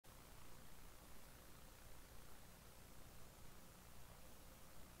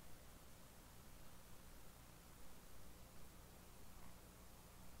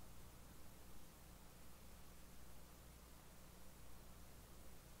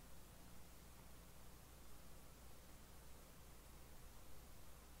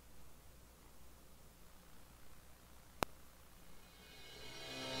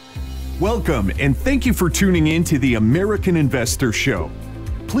Welcome, and thank you for tuning in to the American Investor Show.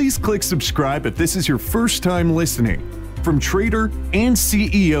 Please click subscribe if this is your first time listening. From trader and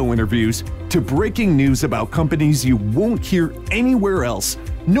CEO interviews to breaking news about companies you won't hear anywhere else,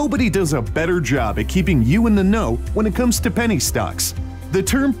 nobody does a better job at keeping you in the know when it comes to penny stocks. The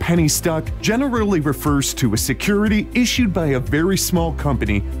term penny stock generally refers to a security issued by a very small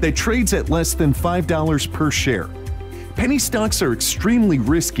company that trades at less than $5 per share. Penny stocks are extremely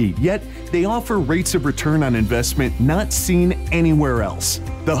risky, yet they offer rates of return on investment not seen anywhere else.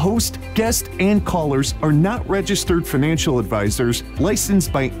 The host, guest, and callers are not registered financial advisors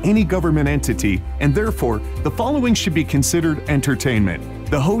licensed by any government entity, and therefore, the following should be considered entertainment.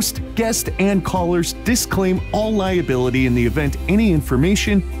 The host, guest, and callers disclaim all liability in the event any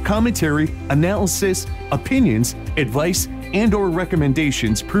information, commentary, analysis, opinions, advice, and/or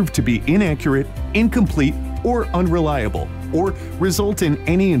recommendations prove to be inaccurate, incomplete, or unreliable, or result in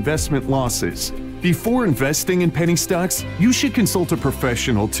any investment losses. Before investing in penny stocks, you should consult a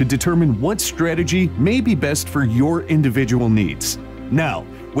professional to determine what strategy may be best for your individual needs. Now,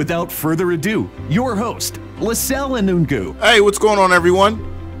 without further ado, your host, Lasal Anungu. Hey, what's going on, everyone?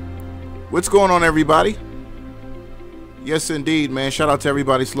 What's going on, everybody? Yes, indeed, man. Shout out to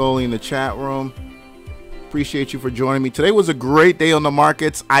everybody slowly in the chat room. Appreciate you for joining me. Today was a great day on the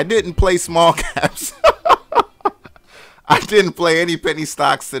markets. I didn't play small caps. I didn't play any penny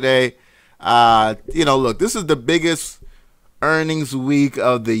stocks today. Look, this is the biggest earnings week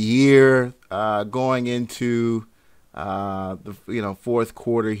of the year, going into the fourth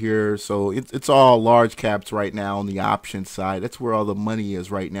quarter here. So it's all large caps right now on the option side. That's where all the money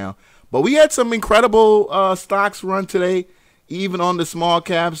is right now. But we had some incredible stocks run today. Even on the small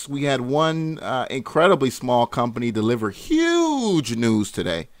caps, we had one incredibly small company deliver huge news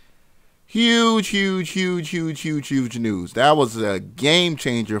today. Huge news. That was a game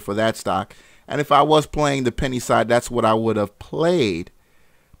changer for that stock. And if I was playing the penny side, that's what I would have played.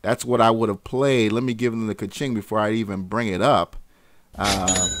 Let me give them the ka-ching before I even bring it up.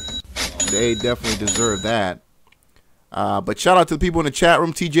 They definitely deserve that. But shout out to the people in the chat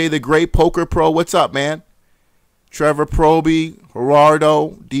room. TJ the Great, Poker Pro, what's up, man? Trevor Proby,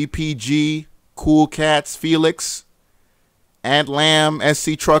 Gerardo, DPG, Cool Cats, Felix, Ant Lamb,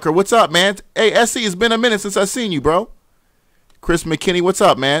 SC Trucker. What's up, man? Hey, SC, it's been a minute since I've seen you, bro. Chris McKinney, what's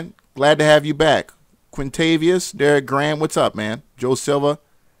up, man? Glad to have you back. Quintavious, Derek Graham, what's up, man? Joe Silva.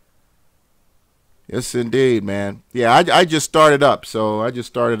 Yes, indeed, man. Yeah, I just started up, I'm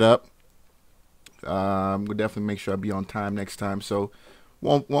going to definitely make sure I be on time next time, so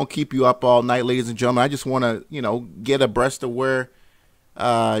won't keep you up all night, ladies and gentlemen. I just want to, get abreast of where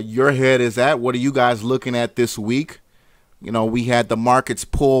your head is at. What are you guys looking at this week? We had the markets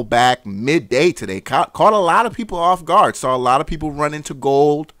pull back midday today. Caught a lot of people off guard. Saw a lot of people run into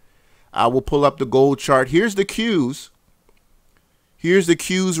gold. I will pull up the gold chart. Here's the Qs. Here's the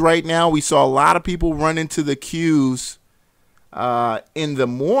Qs right now. We saw a lot of people run into the Qs in the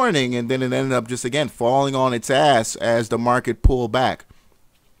morning, and then it ended up just, again, falling on its ass as the market pulled back.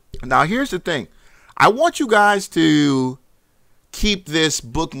 Now, here's the thing. I want you guys to keep this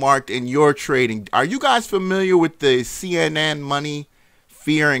bookmarked in your trading. Are you guys familiar with the CNN Money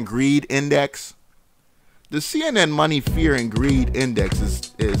Fear and Greed Index? The CNN Money Fear and Greed Index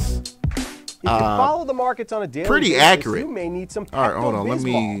is if you follow the markets on a daily pretty basis, accurate. You may need some. All right, hold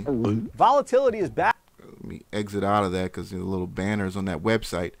on. Volatility is back. Let me exit out of that because there's little banners on that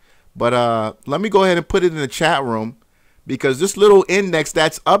website. But let me go ahead and put it in the chat room, because this little index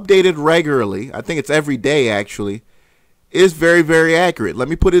that's updated regularly, I think it's every day actually, is very, very accurate. Let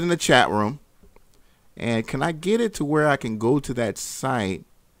me put it in the chat room. And can I get it to where I can go to that site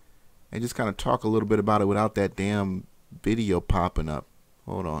and just kind of talk a little bit about it without that damn video popping up?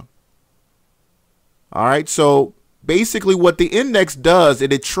 Hold on. All right, so basically what the index does,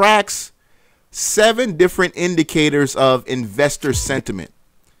 it tracks 7 different indicators of investor sentiment.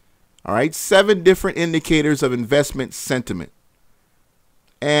 All right, 7 different indicators of investment sentiment.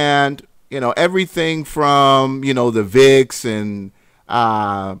 And everything from, the VIX and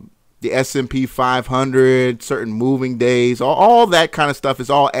the S&P 500, certain moving days, all that kind of stuff is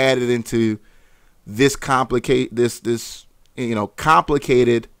all added into this complicated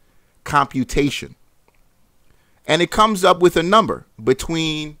computation. And it comes up with a number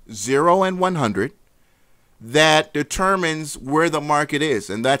between 0 and 100 that determines where the market is.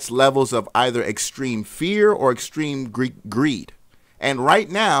 And that's levels of either extreme fear or extreme greed. And right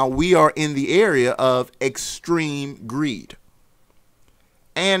now, we are in the area of extreme greed.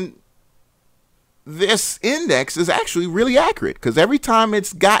 And this index is actually really accurate, because every time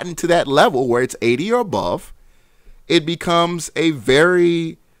it's gotten to that level where it's 80 or above, it becomes a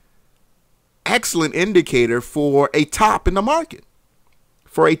very excellent indicator for a top in the market.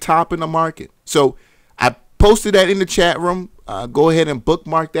 So I posted that in the chat room. Go ahead and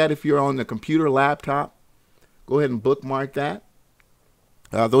bookmark that if you're on the computer, laptop. Go ahead and bookmark that.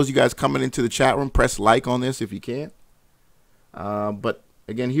 Those of you guys coming into the chat room, press like on this if you can. But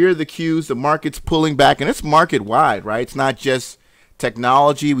again, here are the cues. The market's pulling back, and it's market wide, right? It's not just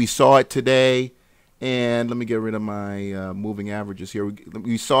technology. We saw it today. And let me get rid of my moving averages here.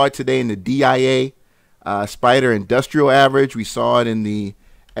 We saw it today in the DIA, Spider Industrial Average. We saw it in the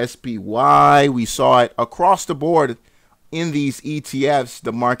SPY. We saw it across the board in these ETFs,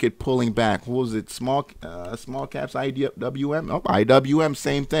 the market pulling back. What was it? Small caps, IWM? Oh, IWM,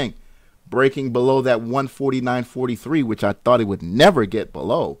 same thing. Breaking below that 149.43, which I thought it would never get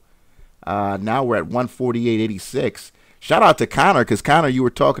below. Now we're at 148.86. Shout out to Connor, because Connor, you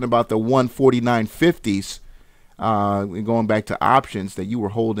were talking about the 149.50s, going back to options that you were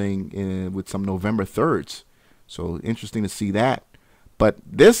holding with some November 3rds. So interesting to see that. But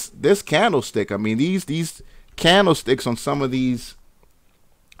this candlestick, I mean, these candlesticks on some of these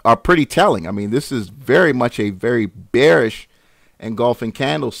are pretty telling. I mean, this is very much a very bearish engulfing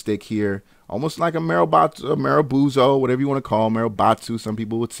candlestick here, almost like a Marubozu, whatever you want to call Marubozu, some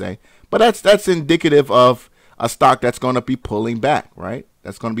people would say. But that's indicative of a stock that's going to be pulling back, right?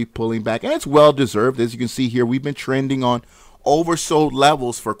 That's going to be pulling back, and it's well deserved. As you can see here, we've been trending on oversold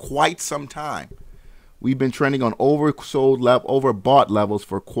levels for quite some time. We've been trending on overbought levels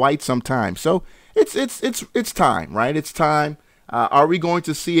for quite some time. So it's time, right? It's time. Are we going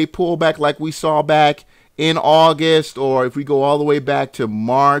to see a pullback like we saw back in August, or if we go all the way back to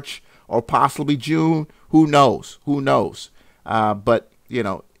March or possibly June? Who knows? Who knows? But you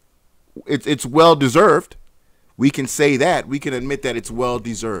know, it's well deserved. We can say that. We can admit that it's well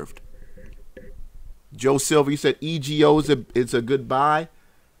deserved. Joe Silver, you said EGO is a good buy.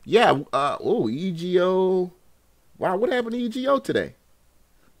 Yeah. EGO. Wow, what happened to EGO today?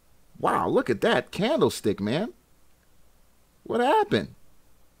 Wow, look at that candlestick, man. What happened?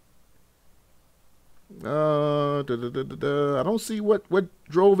 I don't see what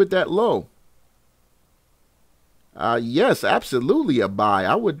drove it that low. Yes, absolutely a buy.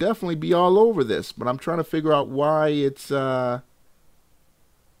 I would definitely be all over this, but I'm trying to figure out why it's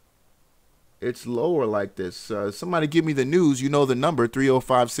lower like this. Somebody give me the news. You know the number,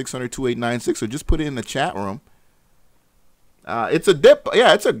 305-600-2896, or just put it in the chat room. It's a dip.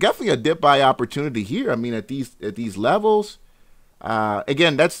 Yeah, it's definitely a dip buy opportunity here. I mean, at these levels.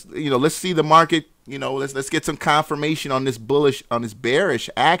 Again, that's, let's see the market. Let's get some confirmation on this bearish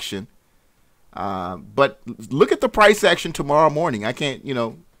action. But look at the price action tomorrow morning. I can't,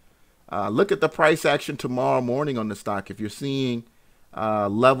 look at the price action tomorrow morning on the stock. If you're seeing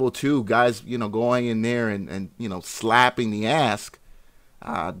level 2 guys, going in there and slapping the ask,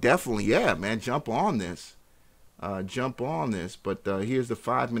 definitely, yeah, man, jump on this. Jump on this. But here's the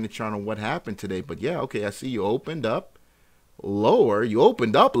 5-minute chart on what happened today. But yeah, okay, I see you opened up lower. You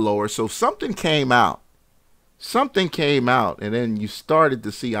opened up lower, so something came out. Something came out, and then you started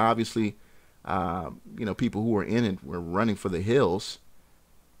to see, obviously, people who were in it were running for the hills.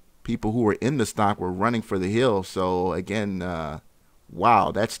 People who were in the stock were running for the hills. So again,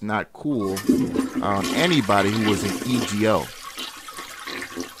 wow, that's not cool on anybody who was in EGO.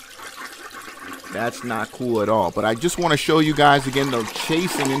 That's not cool at all. But I just want to show you guys again the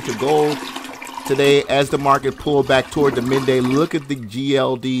chasing into gold today as the market pulled back toward the midday. Look at the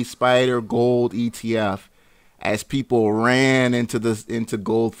GLD Spider Gold ETF. As people ran into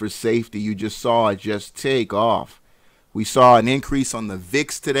gold for safety, you just saw it just take off. We saw an increase on the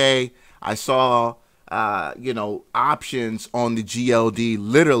VIX today. I saw, options on the GLD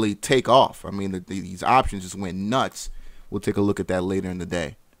literally take off. I mean, these options just went nuts. We'll take a look at that later in the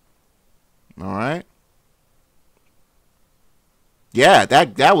day. All right. Yeah,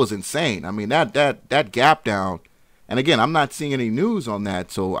 that was insane. I mean, that gap down. And again, I'm not seeing any news on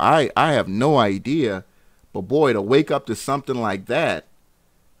that, so I have no idea. But boy, to wake up to something like that,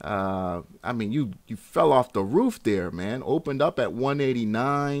 I mean, you fell off the roof there, man. Opened up at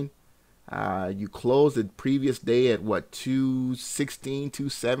 189. You closed the previous day at what, 216,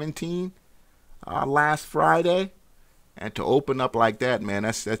 217 last Friday, and to open up like that, man,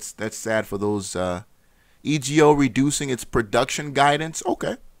 that's sad for those. EGO reducing its production guidance.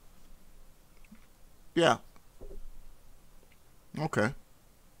 Okay. Yeah. Okay.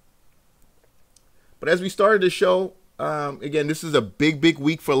 But as we started the show, again, this is a big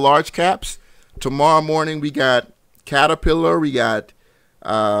week for large caps. Tomorrow morning we got Caterpillar. We got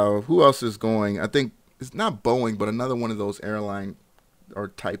who else is going? I think it's not Boeing, but another one of those airline or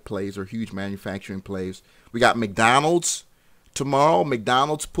type plays or huge manufacturing plays. We got McDonald's tomorrow.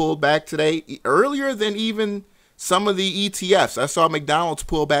 McDonald's pulled back today earlier than even some of the ETFs. I saw McDonald's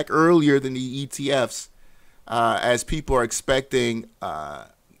pull back earlier than the ETFs as people are expecting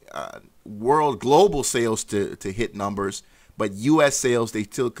world global sales to hit numbers, but U.S. sales, they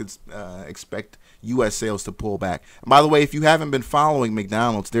still could expect U.S. sales to pull back. And by the way, if you haven't been following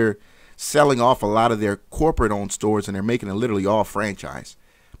McDonald's, they're selling off a lot of their corporate-owned stores, and they're making it literally all franchise.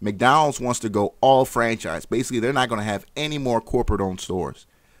 McDonald's wants to go all franchise. Basically, they're not going to have any more corporate-owned stores.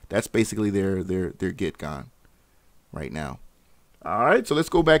 That's basically their get gone right now. All right, so let's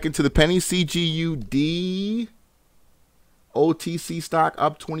go back into the penny. CGUD, OTC stock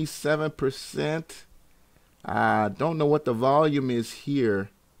up 27%. I don't know what the volume is here.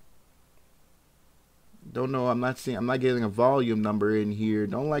 Don't know. I'm not getting a volume number in here.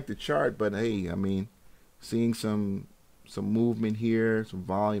 Don't like the chart, but hey, I mean, seeing some movement here, some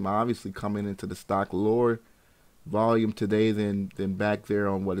volume obviously coming into the stock. Lower volume today than back there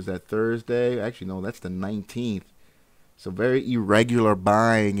on, what is that, Thursday? Actually, no, that's the 19th. So very irregular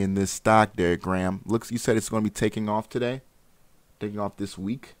buying in this stock there, Graham. Looks, you said it's going to be taking off today, taking off this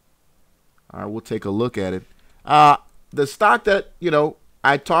week. All right, we'll take a look at it. The stock that, you know,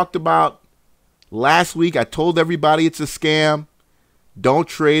 I talked about last week, I told everybody it's a scam. Don't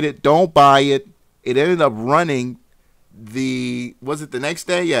trade it. Don't buy it. It ended up running was it the next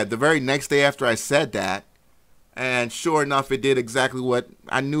day? Yeah, the very next day after I said that. And sure enough, it did exactly what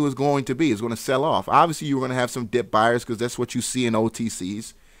I knew it was going to be. It's going to sell off. Obviously, you're going to have some dip buyers because that's what you see in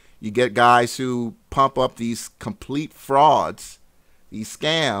OTCs. You get guys who pump up these complete frauds, these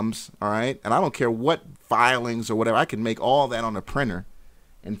scams, all right? And I don't care what filings or whatever. I can make all that on a printer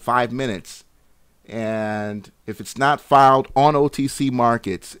in 5 minutes. And if it's not filed on OTC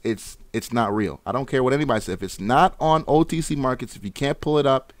markets, it's not real. I don't care what anybody says. If it's not on OTC markets, if you can't pull it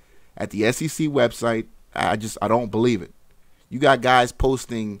up at the SEC website, I don't believe it. You got guys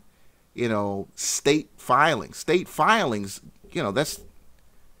posting, you know, state filings, you know, that's,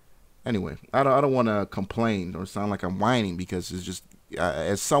 anyway, I don't want to complain or sound like I'm whining, because it's just,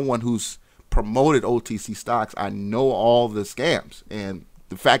 as someone who's promoted OTC stocks, I know all the scams, and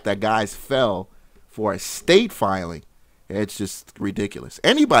the fact that guys fell for a state filing, it's just ridiculous.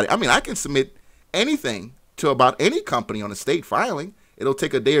 Anybody, I mean, I can submit anything to about any company on a state filing. It'll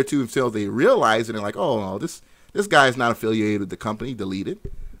take a day or two until they realize it and like, oh, no, this guy is not affiliated with the company, delete it.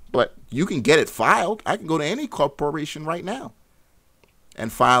 But you can get it filed. I can go to any corporation right now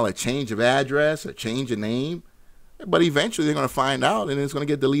and file a change of address, a change of name. But eventually they're going to find out, and it's going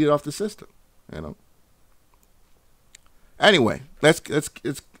to get deleted off the system, you know. Anyway, let's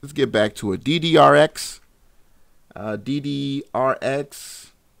get back to it. DDRX up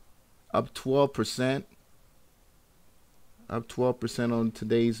 12%. Up 12% on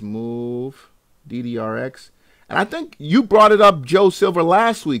today's move, DDRX. And I think you brought it up, Joe Silver,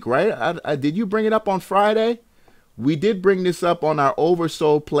 last week, right? Did you bring it up on Friday? We did bring this up on our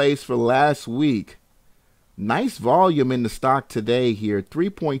oversold plays for last week. Nice volume in the stock today here.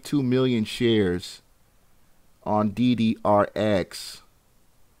 3.2 million shares on DDRX.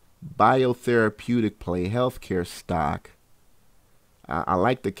 Biotherapeutic play, healthcare stock. I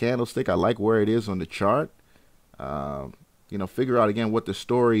like the candlestick. I like where it is on the chart. You know, figure out again what the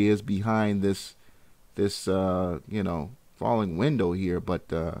story is behind this you know, falling window here.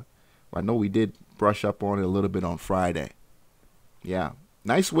 But I know we did brush up on it a little bit on Friday. Yeah,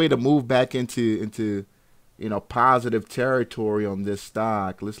 nice way to move back into you know, positive territory on this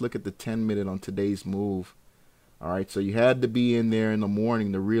stock. Let's look at the 10-minute on today's move. All right, so you had to be in there in the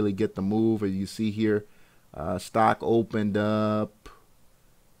morning to really get the move. As you see here, stock opened up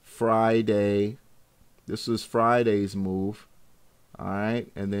Friday. This is Friday's move. All right,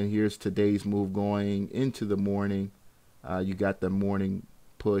 and then here's today's move going into the morning. You got the morning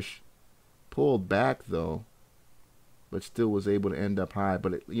push, pulled back though, but still was able to end up high.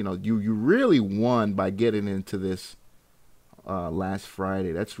 But you know, you really won by getting into this last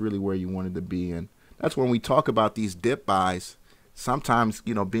Friday. That's really where you wanted to be in. That's when we talk about these dip buys. Sometimes,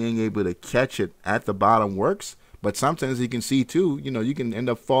 you know, being able to catch it at the bottom works, but sometimes you can see too, you know, you can end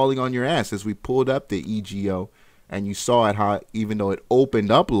up falling on your ass. As we pulled up the EGO, and you saw it, how even though it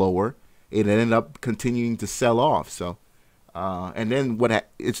opened up lower, it ended up continuing to sell off. So, and then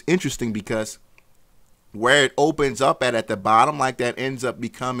it's interesting because where it opens up at the bottom like that ends up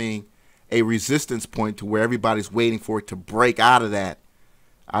becoming a resistance point to where everybody's waiting for it to break out of that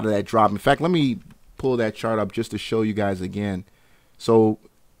drop. In fact, let me pull that chart up just to show you guys again. So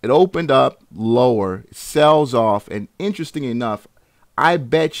it opened up lower, it sells off, and interesting enough, I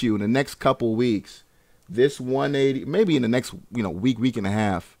bet you in the next couple weeks, this 180, maybe in the next week and a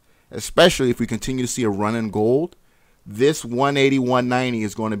half, especially if we continue to see a run in gold, this 180, 190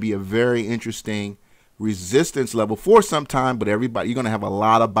 is going to be a very interesting resistance level for some time, but you're going to have a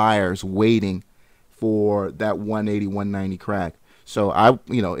lot of buyers waiting for that 180, 190 crack. So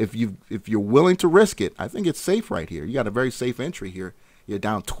if you're willing to risk it, I think it's safe right here. You got a very safe entry here. You're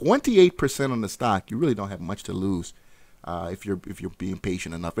down 28% on the stock. You really don't have much to lose if you're being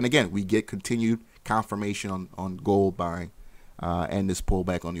patient enough. And again, we get continued confirmation on gold buying and this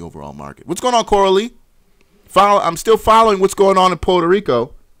pullback on the overall market. What's going on, Coralie? I'm still following what's going on in Puerto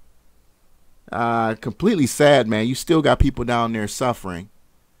Rico. Completely sad, man. You still got people down there suffering.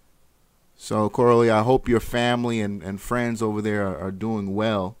 So, Coralie, I hope your family and friends over there are doing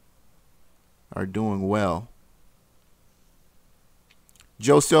well.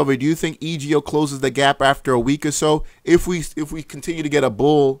 Joe Silva, do you think EGO closes the gap after a week or so? If we continue to get a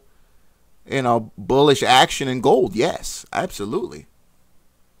bullish action in gold, yes, absolutely.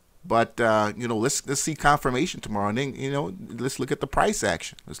 But let's see confirmation tomorrow, and then let's look at the price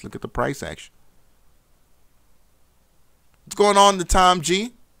action. What's going on, the Tom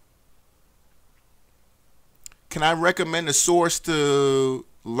G? Can I recommend a source to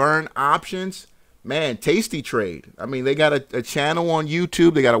learn options? Man, Tasty Trade. I mean, they got a channel on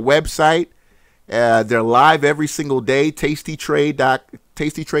YouTube. They got a website. They're live every single day.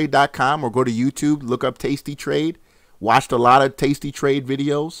 Tastytrade.com, or go to YouTube. Look up Tasty Trade. Watched a lot of Tasty Trade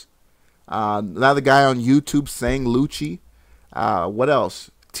videos. Another guy on YouTube, Sang Lucci. What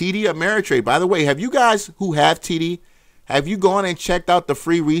else? TD Ameritrade. By the way, have you guys who have TD, have you gone and checked out the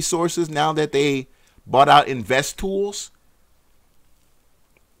free resources now that they bought out Invest Tools?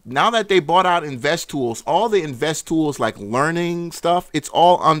 Now that they bought out Invest Tools, all the Invest Tools like learning stuff, it's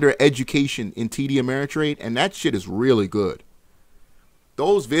all under education in TD Ameritrade, and that shit is really good.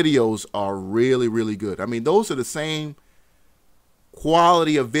 Those videos are really, really good. I mean, those are the same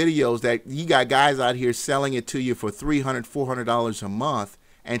quality of videos that you got guys out here selling it to you for $300, $400 a month,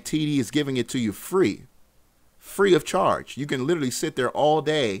 and TD is giving it to you free of charge. You can literally sit there all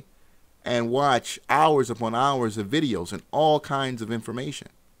day and watch hours upon hours of videos and all kinds of information.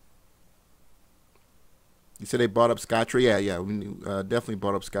 You said they bought up Scottrade? Yeah, we definitely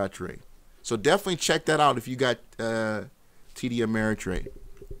bought up Scottrade. So definitely check that out if you got TD Ameritrade.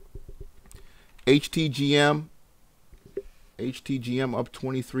 HTGM up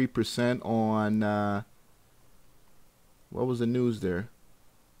 23% on, what was the news there?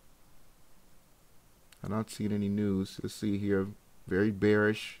 I'm not seeing any news. Let's see here. Very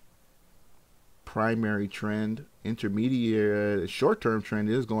bearish. Primary trend. Intermediate, short-term trend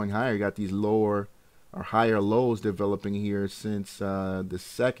is going higher. You got these lower or higher lows developing here since the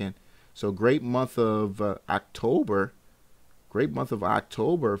 2nd. So great month of October. Great month of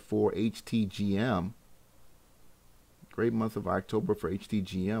October for HTGM. Great month of October for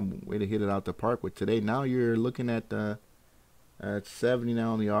HTGM. Way to hit it out the park with today. Now you're looking at 70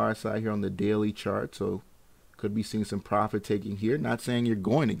 now on the RSI here on the daily chart. So could be seeing some profit taking here. Not saying you're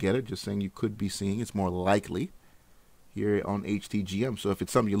going to get it, just saying you could be seeing it's more likely here on HTGM. So if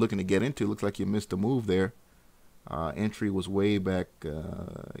it's something you're looking to get into, looks like you missed a move there. Entry was way back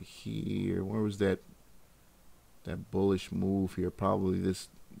here. Where was that bullish move here? Probably this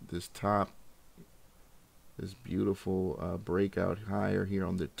top, this beautiful breakout higher here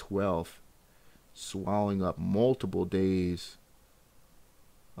on the 12th, swallowing up multiple days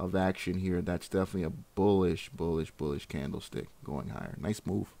of action here. That's definitely a bullish candlestick going higher. Nice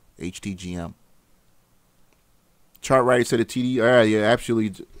move, HTGM. Chart writer said a TD. Yeah,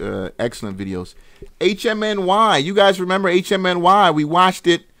 absolutely excellent videos. HMNY. You guys remember HMNY? We watched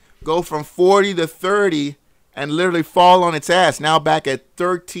it go from 40 to 30 and literally fall on its ass. Now back at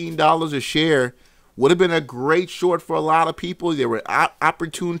 $13 a share. Would have been a great short for a lot of people. There were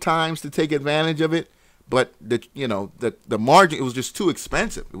opportune times to take advantage of it, but the margin, it was just too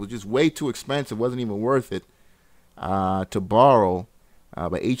expensive. It was just way too expensive. It wasn't even worth it to borrow.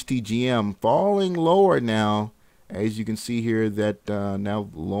 But HTGM falling lower now. As you can see here, that now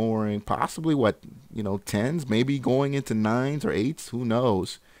lowering possibly what, 10s, maybe going into 9s or 8s, who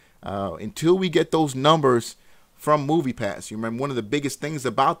knows? Until we get those numbers from MoviePass. You remember one of the biggest things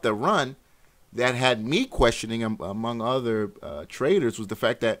about the run that had me questioning, among other traders, was the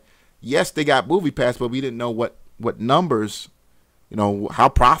fact that yes, they got MoviePass, but we didn't know what numbers, how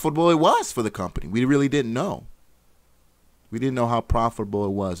profitable it was for the company. We really didn't know. We didn't know how profitable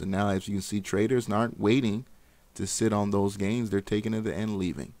it was, and now as you can see, traders aren't waiting to sit on those gains. They're taking it and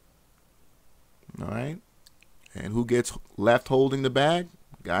leaving. All right. And who gets left holding the bag?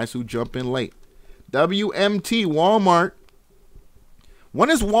 Guys who jump in late. WMT, Walmart. When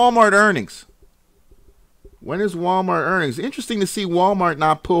is Walmart earnings? Interesting to see Walmart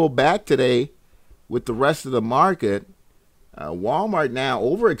not pull back today with the rest of the market. Walmart now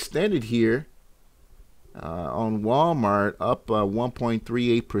overextended here on Walmart, up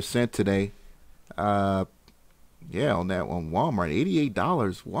 1.38% today. Yeah, on Walmart, $88.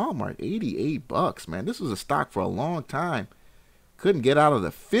 Walmart, $88, man. This was a stock for a long time. Couldn't get out of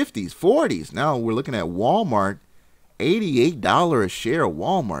the 50s, 40s. Now we're looking at Walmart, $88 a share of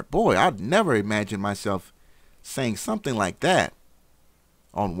Walmart. Boy, I'd never imagine myself saying something like that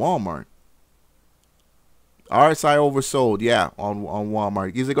on Walmart. RSI oversold, yeah, on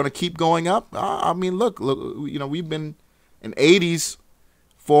Walmart. Is it going to keep going up? I mean, look, you know, we've been in 80s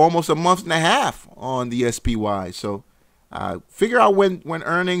for almost a month and a half on the SPY. So figure out when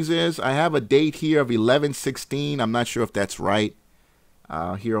earnings is. I have a date here of 11/16. I'm not sure if that's right.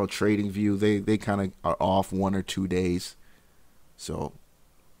 Here on TradingView, they kind of are off 1 or 2 days. So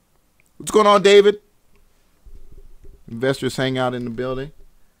what's going on, David? Investors hang out in the building.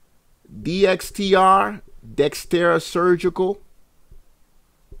 DXTR, DXTR Surgical.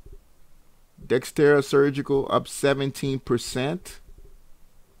 DXTR Surgical up 17%.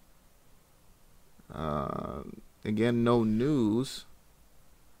 Again, no news.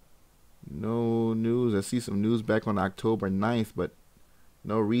 No news. I see some news back on October 9th, but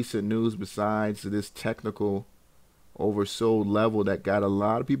no recent news besides this technical oversold level that got a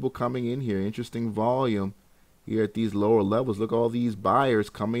lot of people coming in here. Interesting volume here at these lower levels. Look, all these buyers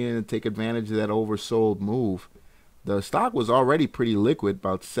coming in and take advantage of that oversold move. The stock was already pretty liquid,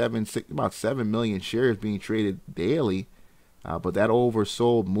 about 7 million shares being traded daily. But that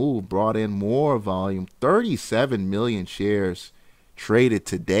oversold move brought in more volume. 37 million shares traded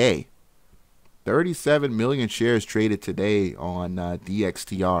today. 37 million shares traded today on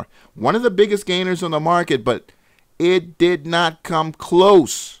DXTR. One of the biggest gainers on the market, but it did not come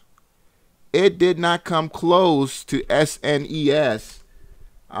close. It did not come close to SNES.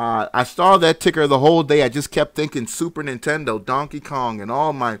 I saw that ticker the whole day. I just kept thinking Super Nintendo, Donkey Kong, and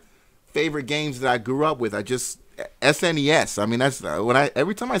all my favorite games that I grew up with. SNES. I mean, that's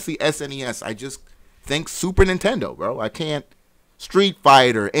every time I see SNES, I just think Super Nintendo, bro. I can't. Street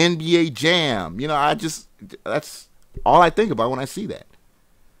Fighter, NBA Jam. You know, that's all I think about when I see that.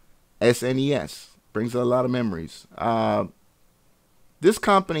 SNES brings a lot of memories. This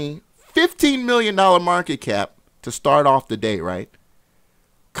company, $15 million market cap to start off the day, right?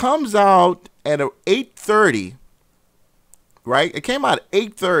 Comes out at 8:30, right? It came out at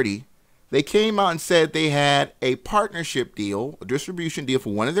 8:30. They came out and said they had a partnership deal, a distribution deal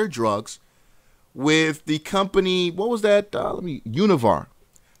for one of their drugs with the company, what was that? Univar.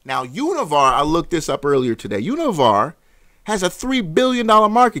 Now, Univar, I looked this up earlier today. Univar has a $3 billion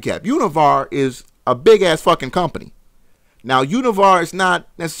market cap. Univar is a big-ass fucking company. Now, Univar is not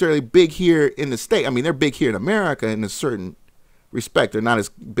necessarily big here in the state. I mean, they're big here in America in a certain respect. They're not as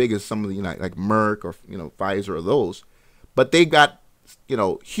big as some of the, like Merck or, Pfizer or those. But they got,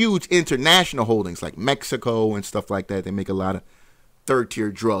 huge international holdings like Mexico and stuff like that. They make a lot of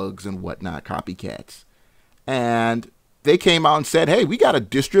third-tier drugs and whatnot, copycats. And they came out and said, hey, we got a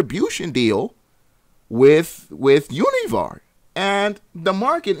distribution deal with Univar. And the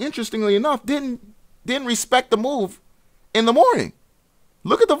market, interestingly enough, didn't respect the move in the morning.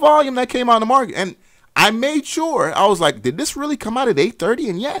 Look at the volume that came out in the market. And I made sure, I was like, did this really come out at 8:30?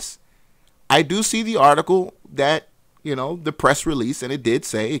 And yes, I do see the article that, the press release, and it did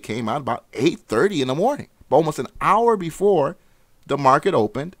say it came out about 8:30 in the morning, almost an hour before the market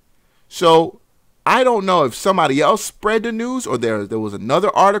opened. So I don't know if somebody else spread the news or there was another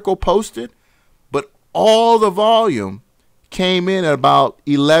article posted, but all the volume came in at about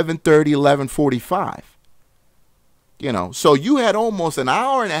 11:30, 11:45. So you had almost an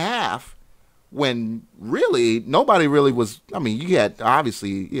hour and a half when really nobody really was. I mean, you had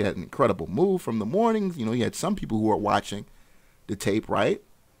an incredible move from the morning. You had some people who were watching the tape, right?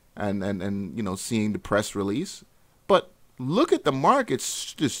 And seeing the press release. But look at the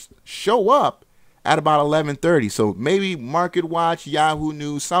markets just show up at about 11:30. So maybe Market Watch, Yahoo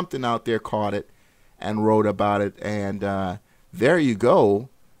News, something out there caught it and wrote about it. And there you go.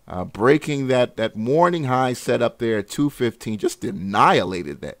 Breaking that morning high set up there at 215. Just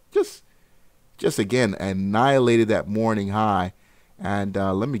annihilated that. Just again, annihilated that morning high. And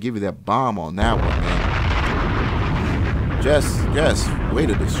let me give you that bomb on that one, man. Just way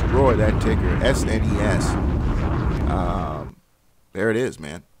to destroy that ticker. SNES. There it is,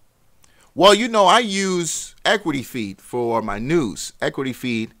 man. Well, I use Equity Feed for my news. Equity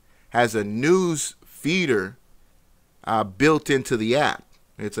Feed has a news feeder built into the app.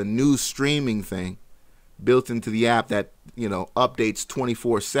 It's a news streaming thing built into the app that, updates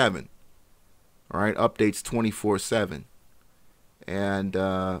 24/7. All right, updates 24/7. And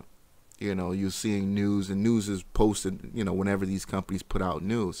You know, you're seeing news, and news is posted, you know, whenever these companies put out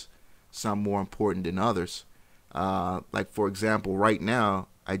news, some more important than others. Like, for example, right now,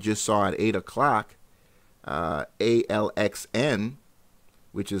 I just saw at 8 o'clock, ALXN,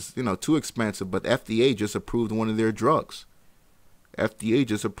 which is, you know, too expensive, but FDA just approved one of their drugs. FDA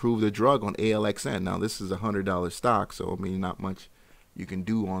just approved a drug on ALXN. Now, this is a $100 stock, so, I mean, not much you can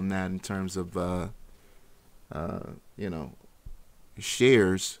do on that in terms of, you know,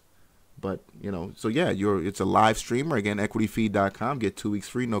 shares. But, you know, so yeah, it's a live streamer. Again, equityfeed.com. Get 2 weeks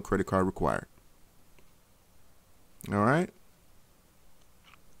free, no credit card required. All right.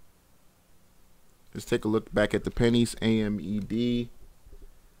 Let's take a look back at the pennies. AMED.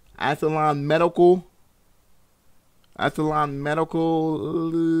 Athlon Medical. Athlon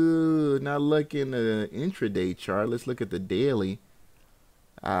Medical. Now looking at the intraday chart. Let's look at the daily.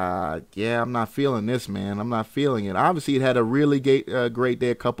 Yeah, I'm not feeling this, man. I'm not feeling it. Obviously, it had a really great day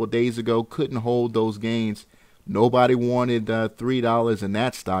a couple days ago. Couldn't hold those gains. Nobody wanted $3 in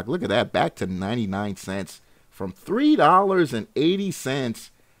that stock. Look at that, back to 99 cents from $3.80.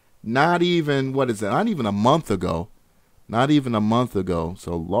 Not even, what is it? Not even a month ago. Not even a month ago.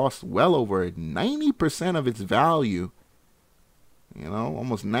 So lost well over 90% of its value. You know,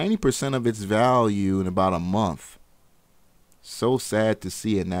 almost 90% of its value in about a month. So sad to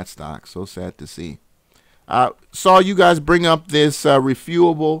see in that stock. So sad to see. Saw you guys bring up this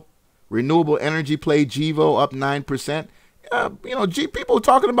renewable energy play, GEVO, up 9%. You know, people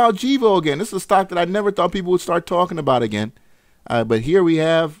talking about GEVO again. This is a stock that I never thought people would start talking about again. But here we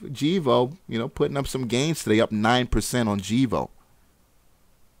have GEVO, you know, putting up some gains today, up 9% on GEVO.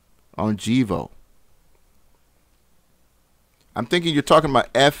 On GEVO. I'm thinking you're talking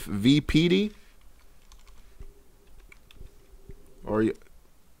about FVPD. Or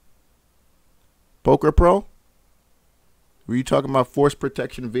Poker Pro? Were you talking about force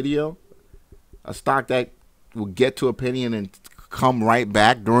protection video? A stock that will get to a penny and then come right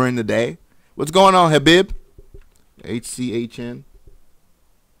back during the day? What's going on, Habib? HCHN.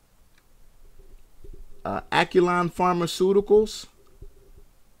 Aculon Pharmaceuticals.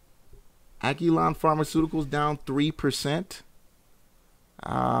 Aculon Pharmaceuticals down 3%.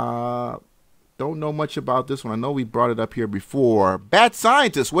 Don't know much about this one. I know we brought it up here before. Bad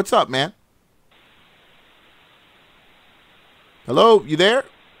Scientist, what's up, man? Hello, you there?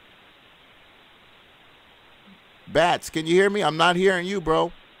 Bats, can you hear me? I'm not hearing you,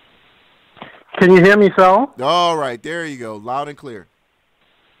 bro. Can you hear me, Sal? All right, there you go. Loud and clear.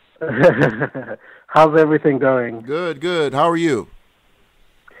 How's everything going? Good, good. How are you?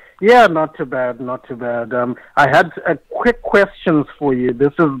 Yeah, not too bad, not too bad. I had quick questions for you.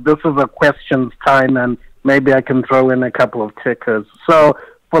 This is a questions time, and maybe I can throw in a couple of tickers. So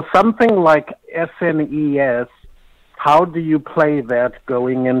for something like SNES, how do you play that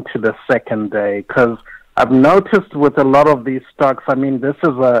going into the second day? Because I've noticed with a lot of these stocks, I mean, this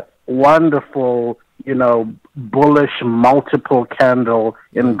is a wonderful, you know, bullish multiple candle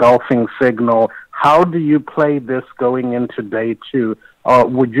engulfing signal. How do you play this going into day two?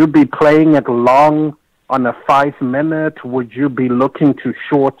 Would you be playing it long on a 5-minute? Would you be looking to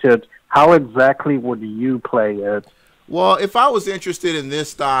short it? How exactly would you play it? Well, if I was interested in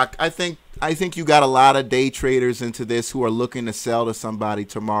this stock, I think you got a lot of day traders into this who are looking to sell to somebody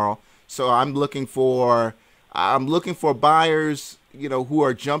tomorrow. So I'm looking for buyers, you know, who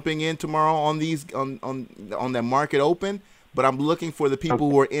are jumping in tomorrow on these on the market open. But I'm looking for the people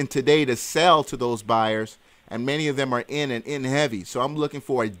who are in today to sell to those buyers. And many of them are in heavy. So I'm looking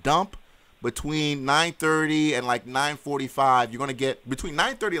for a dump between 9:30 and like 9:45. You're going to get between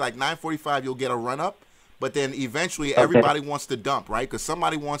 9:30 like 9:45. You'll get a run up, but then eventually everybody wants to dump, right? Because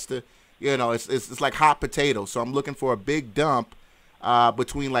somebody wants to, you know, it's like hot potatoes. So I'm looking for a big dump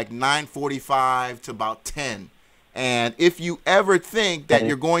between like 9:45 to about 10. And if you ever think that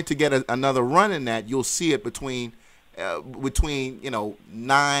you're going to get another run in that, you'll see it between you know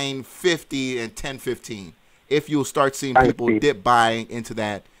 9:50 and 10:15. If you'll start seeing people dip buying into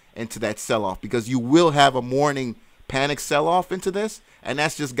that sell-off, because you will have a morning panic sell-off into this, and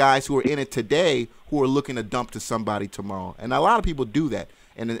that's just guys who are in it today who are looking to dump to somebody tomorrow. And a lot of people do that.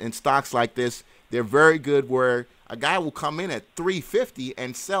 And in stocks like this, they're very good where a guy will come in at 350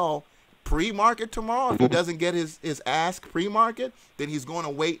 and sell pre-market tomorrow. If he doesn't get his ask pre-market, then he's going to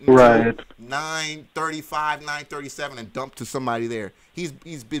wait until 9:35, 9:37 and dump to somebody there. He's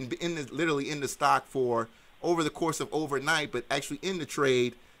been literally in the stock for over the course of overnight, but actually in the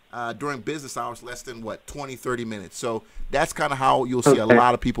trade during business hours, less than, 20, 30 minutes. So that's kind of how you'll see a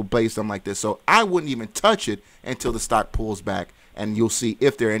lot of people play something like this. So I wouldn't even touch it until the stock pulls back, and you'll see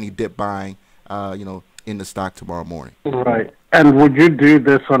if there are any dip buying, you know, in the stock tomorrow morning. Right. And would you do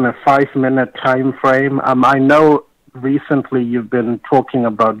this on a 5-minute time frame? I know recently you've been talking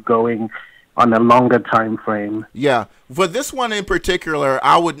about going on a longer time frame. Yeah. For this one in particular,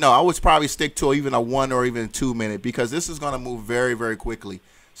 I would probably stick to even a 1 or even 2 minute, because this is going to move very, very quickly.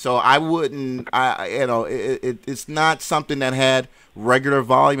 So I wouldn't, it's not something that had regular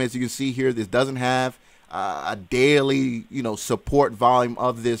volume. As you can see here, this doesn't have a daily, support volume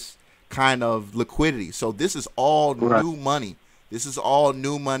of this kind of liquidity. So this is all new money. This is all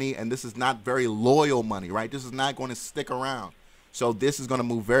new money, and this is not very loyal money, right? This is not going to stick around. So this is going to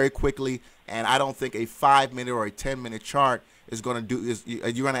move very quickly, and I don't think a 5-minute or a 10-minute chart is going to do.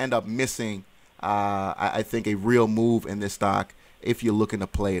 You're going to end up missing, I think, a real move in this stock if you're looking to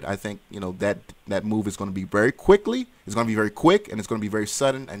play it. I think that move is going to be very quickly. It's going to be very quick, and it's going to be very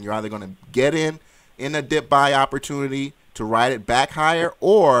sudden. And you're either going to get in a dip buy opportunity to ride it back higher,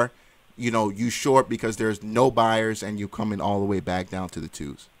 or you short because there's no buyers and you coming all the way back down to the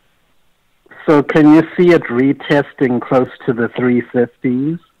 2s. So can you see it retesting close to the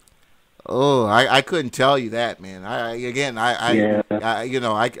 350s? Oh, I couldn't tell you that, man. I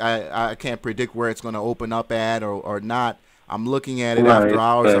can't predict where it's going to open up at or not. I'm looking at it after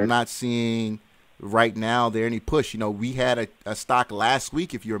hours. I'm not seeing right now there any push. We had a stock last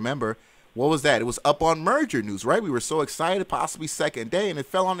week, if you remember. What was that? It was up on merger news, right? We were so excited, possibly second day, and it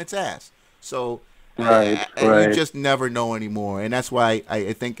fell on its ass. So you just never know anymore. And that's why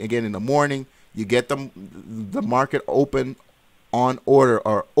I think, again, in the morning, you get the market open on order,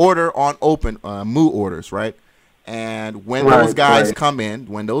 or order on open, MU orders, right? And when those guys come in,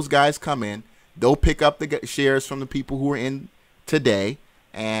 they'll pick up the shares from the people who are in today.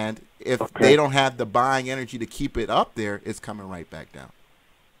 And if they don't have the buying energy to keep it up there, it's coming right back down.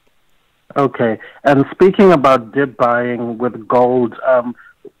 Okay. And speaking about dip buying with gold,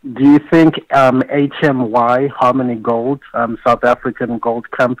 do you think HMY, Harmony Gold, South African gold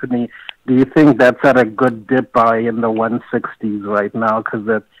company, do you think that's at a good dip buy in the 160s right now?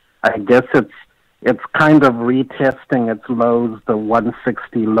 Because I guess it's kind of retesting its lows, the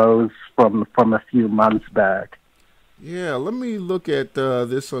 160 lows from a few months back. Yeah, let me look at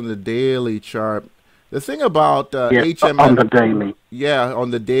this on the daily chart. The thing about HMN on the daily.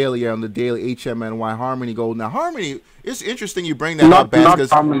 On the daily HMNY Harmony Gold. Now, Harmony, it's interesting you bring that up, Ben,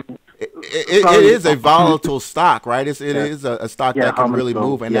 because it is a volatile stock, right? It is a stock that can really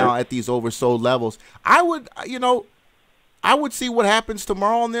move. And now at these oversold levels, I would see what happens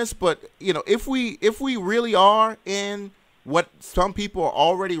tomorrow on this. But if we really are in what some people are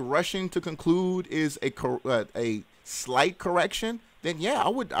already rushing to conclude is a slight correction, then I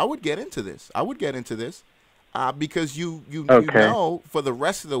would get into this. Because you know, for the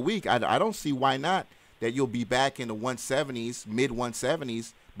rest of the week, I don't see why not that you'll be back in the 170s, mid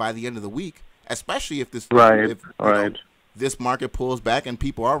 170s by the end of the week, especially if this this market pulls back and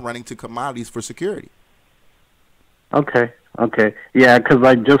people are running to commodities for security. Okay. Yeah, because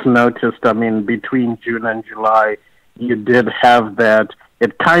I just noticed, between June and July, you did have that.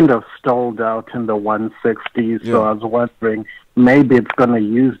 It kind of stalled out in the 160s, so I was wondering maybe it's going to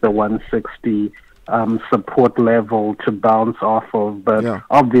use the 160 support level to bounce off of. But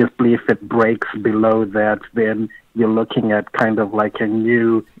obviously, if it breaks below that, then you're looking at kind of like a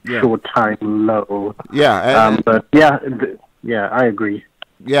new short-time low. I agree.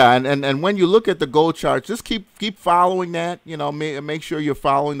 Yeah, and when you look at the gold chart, just keep following that. Make sure you're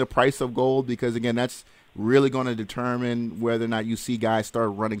following the price of gold, because again, that's really going to determine whether or not you see guys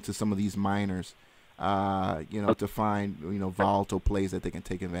start running to some of these miners, to find volatile plays that they can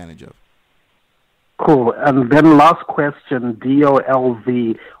take advantage of. Cool. And then last question,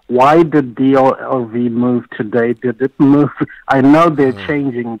 DOLV. Why did DOLV move today? Did it move? I know they're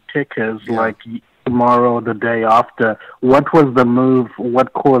changing tickers like tomorrow or the day after. What was the move?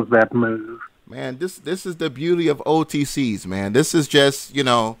 What caused that move? Man, this is the beauty of OTCs, man. This is just,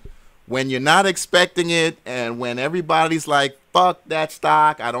 when you're not expecting it, and when everybody's like, fuck that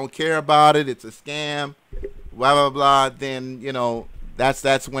stock, I don't care about it, it's a scam, blah, blah, blah, then,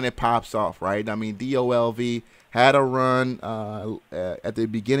 that's when it pops off, right? DOLV had a run at the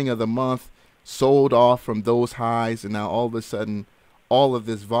beginning of the month, sold off from those highs, and now all of a sudden, all of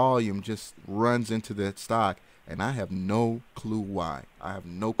this volume just runs into that stock, and I have no clue why.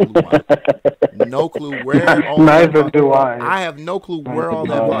 No clue where all Neither do I. I have no clue where all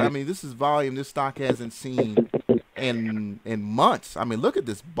that volume. This is volume this stock hasn't seen in months. Look at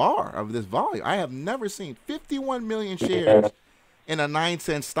this bar of this volume. I have never seen 51 million shares in a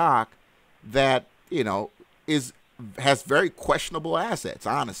 9-cent stock that, has very questionable assets,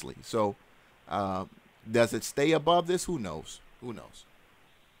 honestly. So does it stay above this? Who knows?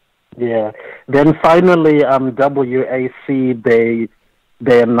 Yeah. Then finally, WAC,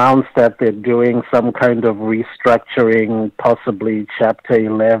 they announced that they're doing some kind of restructuring, possibly Chapter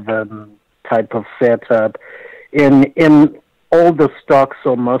 11 type of setup. In all the stocks,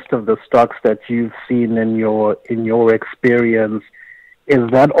 or most of the stocks that you've seen in your experience, is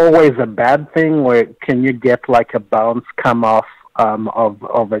that always a bad thing, or can you get like a bounce come off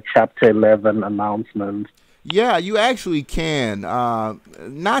of a Chapter 11 announcement? Yeah, you actually can.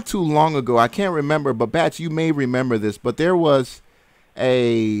 Not too long ago, I can't remember, but Bats, you may remember this, but there was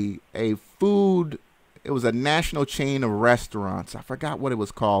a food. It was a national chain of restaurants. I forgot what it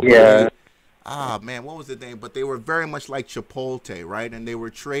was called. Yeah. Man, what was the name? But they were very much like Chipotle, right? And they were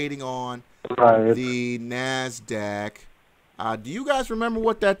trading on the NASDAQ. Do you guys remember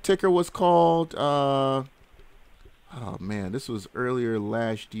what that ticker was called? Oh man, this was earlier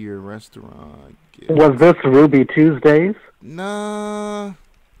last year. Restaurant. Was this Ruby Tuesdays? Nah.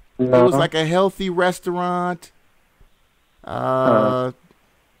 No. It was like a healthy restaurant. God,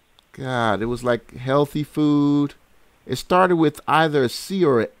 it was like healthy food. It started with either a C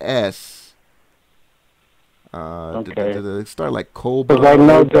or an S. Okay. It started like Cobra. Because I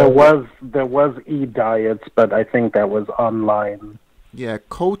know there was e-diets, but I think that was online. Yeah,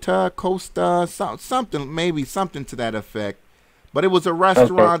 Costa, something, maybe something to that effect. But it was a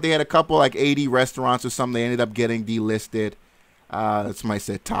restaurant. Okay. They had a couple, like 80 restaurants or something. They ended up getting delisted. Somebody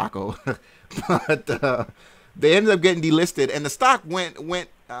said taco. But they ended up getting delisted. And the stock went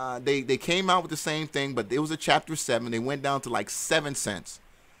they came out with the same thing, but it was a Chapter 7. They went down to like 7 cents.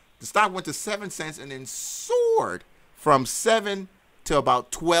 The stock went to 7 cents and then soared from 7 to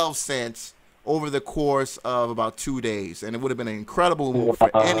about 12 cents over the course of about 2 days. And it would have been an incredible move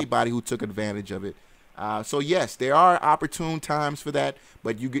for anybody who took advantage of it. So, yes, there are opportune times for that,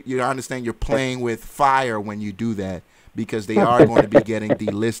 but you understand you're playing with fire when you do that, because they are going to be getting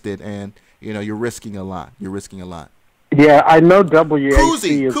delisted, and, you're risking a lot. You're risking a lot. Yeah, I know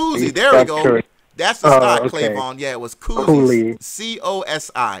WAC Koozie, there we go. That's the stock, okay. Clavon. Yeah, it was Koozie.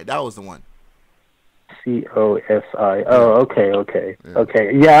 COSI. That was the one. COSI. Oh, okay. Yeah.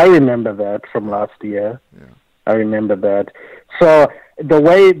 Okay. Yeah, I remember that from last year. Yeah. I remember that. So the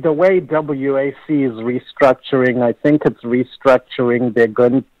way WAC is restructuring, I think it's restructuring. They're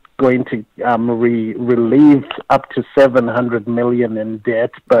going to relieve up to $700 million in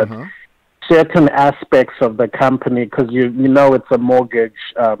debt, but certain aspects of the company, because you know it's a mortgage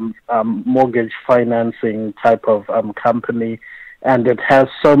financing type of company, and it has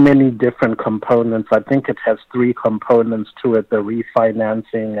so many different components. I think it has 3 components to it: the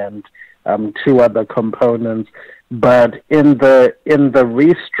refinancing and 2 other components. But in the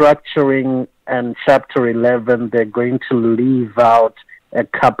restructuring and Chapter 11, they're going to leave out a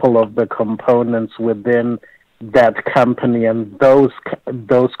couple of the components within that company, and those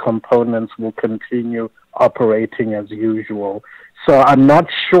components will continue operating as usual. So I'm not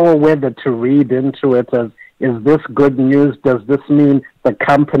sure whether to read into it as, is this good news? Does this mean the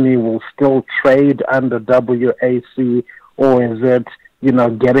company will still trade under WAC, or is it,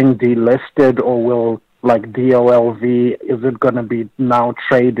 getting delisted, or will, like DOLV, is it going to be now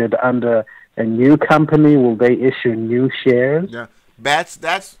traded under a new company? Will they issue new shares? Yeah,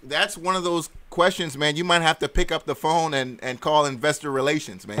 that's one of those questions, man. You might have to pick up the phone and call investor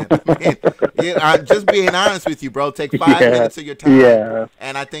relations, man. I'm just being honest with you, bro. Take 5 minutes of your time,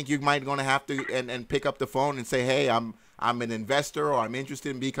 and I think you might going to have to and pick up the phone and say, hey, I'm an investor, or I'm interested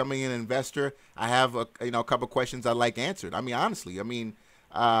in becoming an investor. I have a couple questions I'd like answered. I mean, honestly,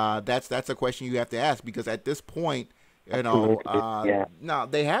 that's a question you have to ask, because at this point, now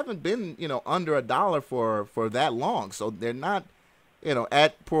they haven't been under $1 for that long, so they're not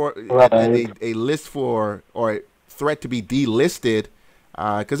at a list for, or a threat to be delisted,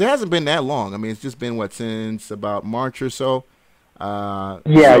 because it hasn't been that long. I mean, it's just been since about March or so.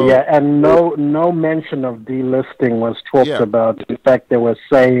 And no mention of delisting was talked about. In fact, they were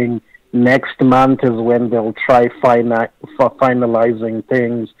saying next month is when they'll try finalizing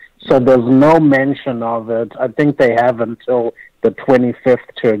things. So there's no mention of it. I think they have until the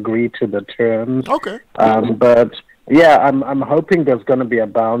 25th to agree to the terms. Okay. But yeah, I'm hoping there's going to be a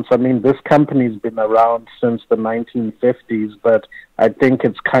bounce. I mean, this company's been around since the 1950s, but I think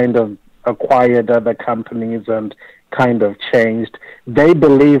it's kind of acquired other companies and kind of changed. They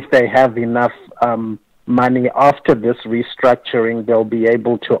believe they have enough money after this restructuring. They'll be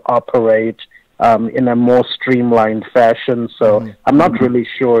able to operate in a more streamlined fashion. So I'm not really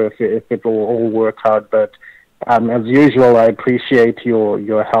sure if it will all work out, but as usual, I appreciate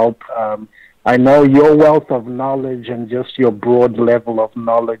your help. I know your wealth of knowledge and just your broad level of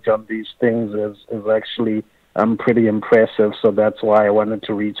knowledge on these things is actually pretty impressive. So that's why I wanted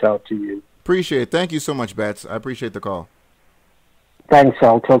to reach out to you. Appreciate it. Thank you so much, Bats. I appreciate the call. Thanks.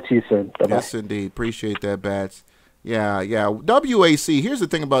 I'll talk to you soon. Bye-bye. Yes, indeed. Appreciate that, Bats. Yeah. WAC, here's the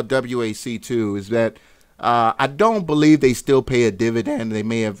thing about WAC, too, is that I don't believe they still pay a dividend. They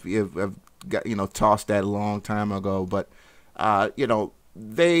may have got, tossed that a long time ago. But,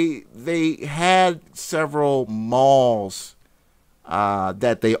 they had several malls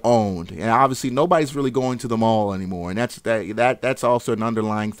that they owned. And obviously nobody's really going to the mall anymore. And that's also an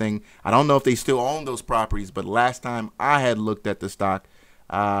underlying thing. I don't know if they still own those properties, but last time I had looked at the stock,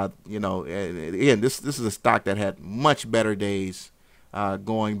 again, this is a stock that had much better days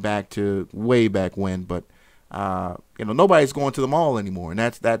going back to way back when. But, nobody's going to the mall anymore. And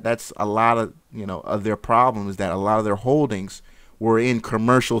that's a lot of, of their problems, that a lot of their holdings were in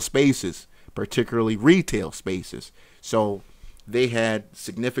commercial spaces, particularly retail spaces. So they had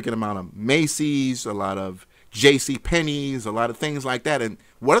significant amount of Macy's, a lot of J.C. Penney's, a lot of things like that. And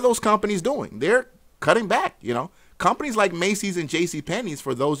what are those companies doing? They're cutting back. Companies like Macy's and J.C. Penney's,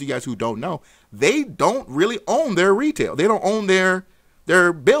 for those of you guys who don't know, they don't really own their retail. They don't own their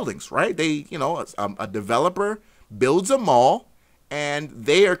buildings, right? They, a developer builds a mall, and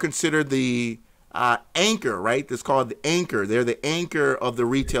they are considered the anchor, right? It's called the anchor. They're the anchor of the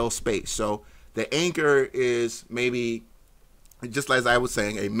retail space. So the anchor is maybe, just as I was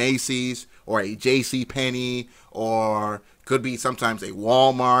saying, a Macy's or a J.C. Penney, or could be sometimes a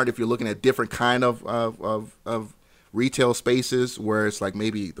Walmart if you're looking at different kind of retail spaces, where it's like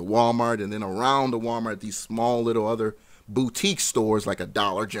maybe the Walmart, and then around the Walmart, these small little other boutique stores like a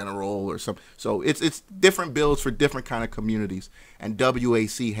Dollar General or something. So it's different builds for different kind of communities. And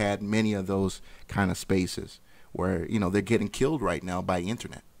WAC had many of those kind of spaces where, they're getting killed right now by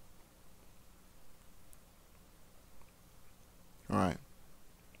internet. All right.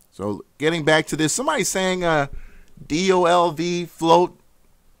 So getting back to this, somebody's saying DOLV float.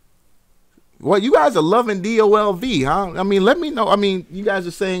 Well, you guys are loving DOLV, huh? I mean, let me know. I mean, you guys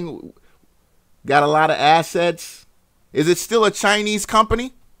are saying got a lot of assets. Is it still a Chinese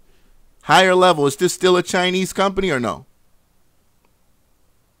company? Higher level, is this still a Chinese company or no?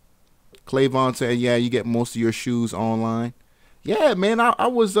 Clayvon said, yeah, you get most of your shoes online. Yeah, man, I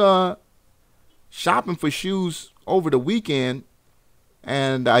was shopping for shoes over the weekend,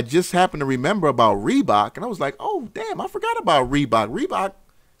 and I just happened to remember about Reebok, and I was like, oh, damn, I forgot about Reebok. Reebok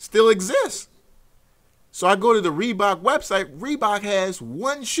still exists. So I go to the Reebok website. Reebok has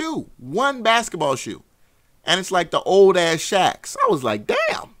one shoe, one basketball shoe. And it's like the old ass Shaqs. I was like,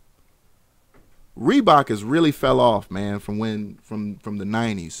 damn. Reebok has really fell off, man, from the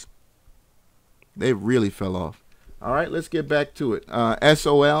 90s. They really fell off. All right, let's get back to it.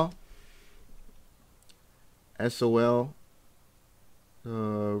 SOL.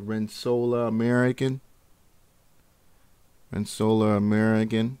 Rensola American.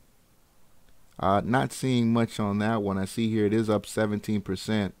 Not seeing much on that one. I see here it is up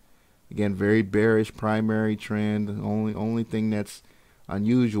 17%. Again, very bearish primary trend. The only thing that's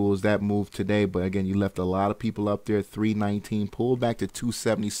unusual is that move today. But again, you left a lot of people up there. 319 pulled back to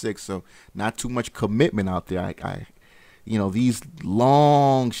 276. So not too much commitment out there. These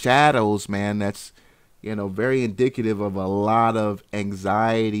long shadows, man. That's very indicative of a lot of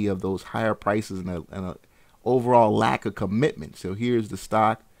anxiety of those higher prices and a overall lack of commitment. So here's the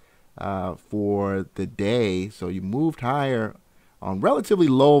stock for the day. So you moved higher on relatively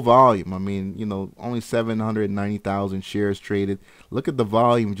low volume. I mean, only 790,000 shares traded. Look at the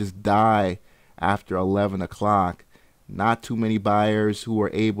volume just die after 11 o'clock. Not too many buyers who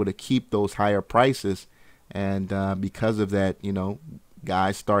are able to keep those higher prices. And because of that,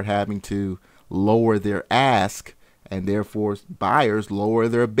 guys start having to lower their ask, and therefore buyers lower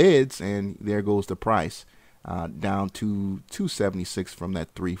their bids, and there goes the price down to 276 from that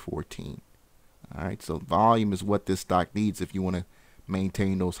 314. All right, so volume is what this stock needs if you want to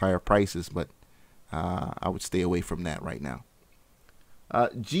maintain those higher prices, but I would stay away from that right now.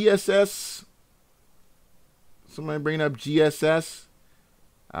 GSS, somebody bringing up GSS.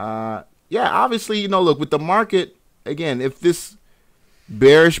 Yeah, obviously, look, with the market, again, if this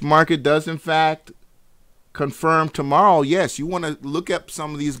bearish market does in fact confirm tomorrow, yes, you want to look up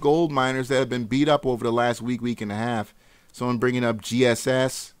some of these gold miners that have been beat up over the last week and a half. Someone bringing up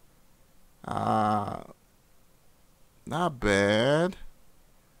GSS. Not bad.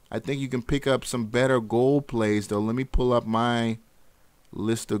 I think you can pick up some better gold plays, though. Let me pull up my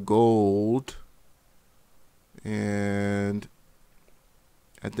list of gold. And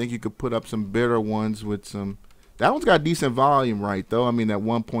I think you could put up some better ones with some. That one's got decent volume, right, though. I mean, that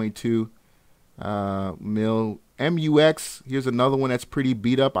 1.2 mil. MUX, here's another one that's pretty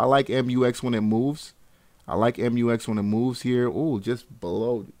beat up. I like MUX when it moves. Here. Oh, just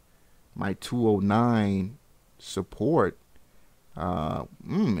below. my 209 support.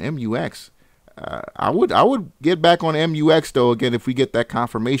 MUX. I would get back on MUX though again if we get that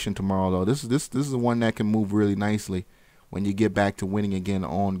confirmation tomorrow though. This is the one that can move really nicely when you get back to winning again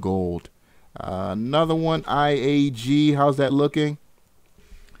on gold. Another one, IAG. How's that looking?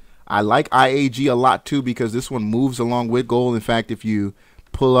 I like IAG a lot too because this one moves along with gold. In fact, if you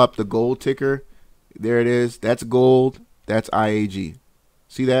pull up the gold ticker, there it is. That's gold. That's IAG.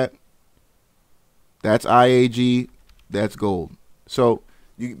 See that? That's IAG. That's gold. So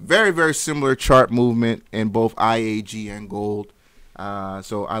very, very similar chart movement in both IAG and gold.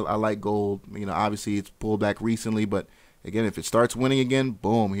 So I like gold. You know, obviously it's pulled back recently, but again, if it starts winning again,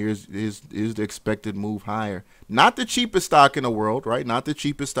 boom, here's the expected move higher. Not the cheapest stock in the world, right? Not the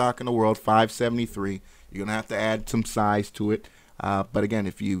cheapest stock in the world, 573. You're gonna have to add some size to it. But again,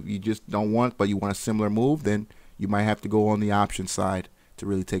 if you just don't want, but you want a similar move, then you might have to go on the option side to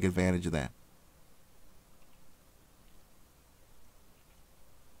really take advantage of that.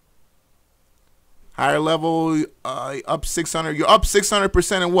 Higher level, up 600. You're up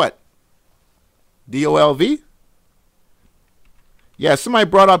 600% in what? DOLV? Yeah, somebody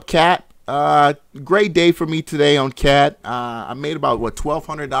brought up CAT. Great day for me today on CAT. I made about, what,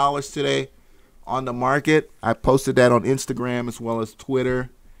 $1,200 today on the market. I posted that on Instagram as well as Twitter.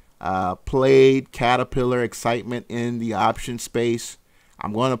 Played Caterpillar excitement in the option space.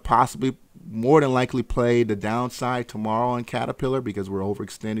 I'm going to possibly, more than likely, play the downside tomorrow on Caterpillar because we're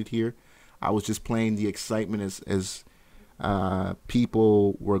overextended here. I was just playing the excitement as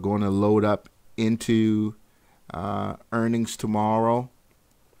people were going to load up into earnings tomorrow.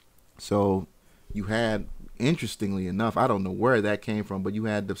 So you had, interestingly enough, I don't know where that came from, but you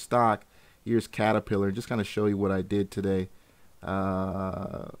had the stock. Here's Caterpillar. Just kind of show you what I did today.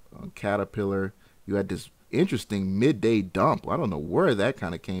 On Caterpillar, you had this interesting midday dump. I don't know where that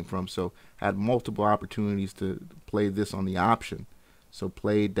kind of came from. So had multiple opportunities to play this on the option. So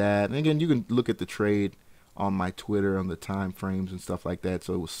played that. And again, you can look at the trade on my Twitter on the time frames and stuff like that.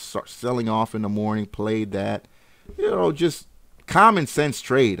 So it was selling off in the morning, played that. You know, just common sense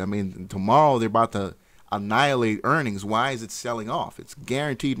trade. I mean, tomorrow they're about to annihilate earnings. Why is it selling off? It's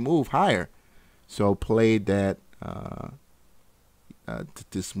guaranteed move higher. So played that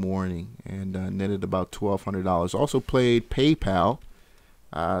this morning and netted about $1,200. Also played PayPal.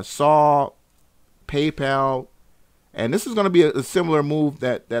 Saw PayPal. And this is going to be a similar move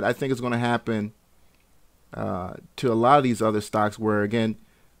that I think is going to happen to a lot of these other stocks where, again,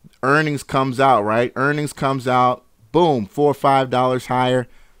 earnings comes out, right? Earnings comes out, boom, $4 or $5 higher,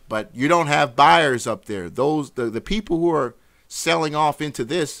 but you don't have buyers up there. The people who are selling off into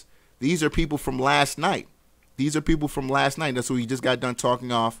this, these are people from last night. These are people from last night. That's what we just got done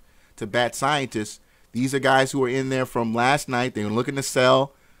talking off to Bat Scientists. These are guys who are in there from last night. They're looking to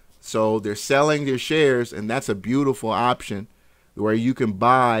sell. So they're selling their shares, and that's a beautiful option where you can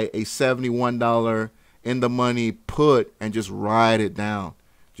buy a $71 in the money put and just ride it down.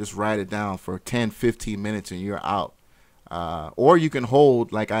 Just ride it down for 10, 15 minutes and you're out. Or you can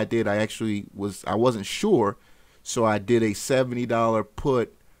hold like I did. I wasn't sure, so I did a $70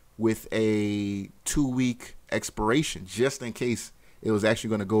 put with a 2-week expiration just in case it was actually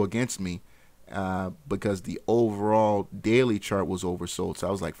going to go against me. Because the overall daily chart was oversold. So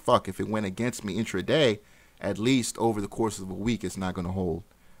I was like, fuck, if it went against me intraday, at least over the course of a week, it's not going to hold.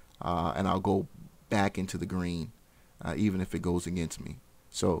 And I'll go back into the green, even if it goes against me.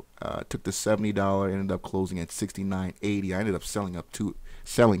 So took the $70, ended up closing at $69.80. I ended up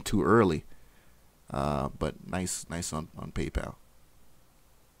selling too early. But nice on PayPal.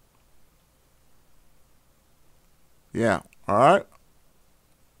 Yeah, all right.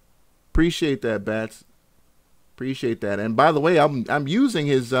 Appreciate that, Bats. Appreciate that. And by the way, I'm using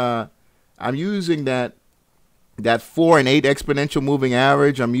his I'm using that 4 and 8 exponential moving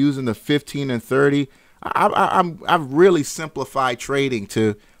average. I'm using the 15 and 30. I've really simplified trading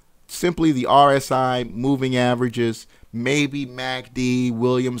to simply the RSI moving averages, maybe MACD,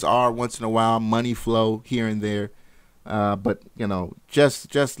 Williams R once in a while, money flow here and there. But you know,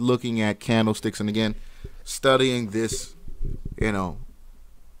 just looking at candlesticks and again studying this, you know,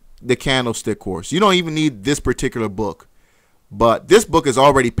 the candlestick course. You don't even need this particular book, but this book is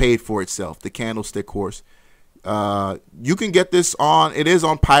already paid for itself, the candlestick course. You can get this on, it is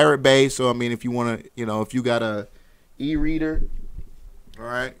on Pirate Bay. So, I mean, if you want to, you know, if you got a e-reader, all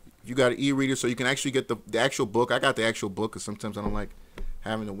right, if you got an e-reader, so you can actually get the actual book. I got the actual book because sometimes I don't like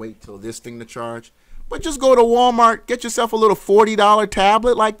having to wait till this thing to charge. But just go to Walmart, get yourself a little $40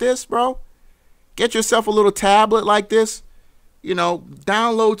 tablet like this, bro. Get yourself a little tablet like this. You know,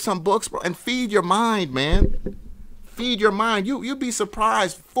 download some books, bro, and feed your mind, man. feed your mind. You'd be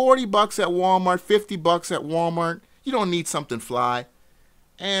surprised. $40 at Walmart, $50 at Walmart. You don't need something fly.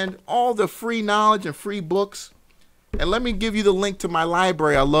 And all the free knowledge and free books. And let me give you the link to my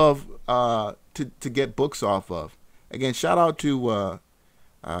library I love to get books off of. Again, shout out to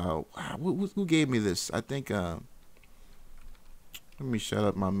who gave me this? I think let me shout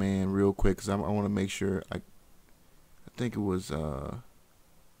out my man real quick because I want to make sure. I think it was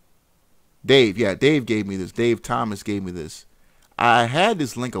Dave. Yeah, Dave gave me this. Dave Thomas gave me this. I had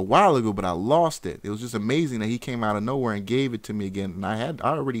this link a while ago, but I lost it. It was just amazing that he came out of nowhere and gave it to me again. And I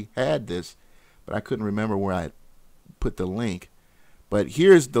already had this, but I couldn't remember where I put the link. But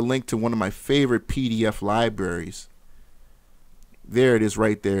here's the link to one of my favorite PDF libraries. There it is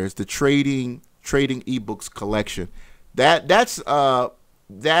right there. It's the trading ebooks collection. That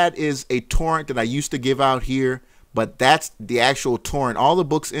is a torrent that I used to give out here, but that's the actual torrent. All the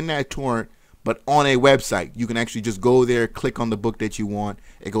books in that torrent, but on a website. You can actually just go there, click on the book that you want.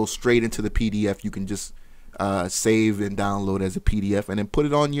 It goes straight into the PDF. You can just save and download as a PDF and then put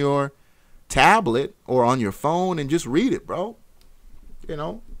it on your tablet or on your phone and just read it, bro. You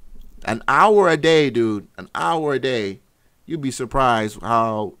know, an hour a day, dude. An hour a day. You'd be surprised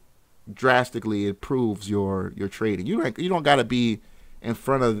how drastically it improves your trading. You don't got to be in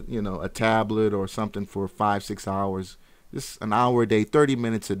front of, you know, a tablet or something for 5-6 hours. Just an hour a day, 30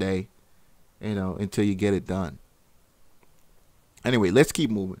 minutes a day, you know, until you get it done. Anyway, let's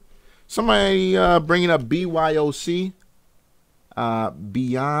keep moving. Somebody bringing up BYOC,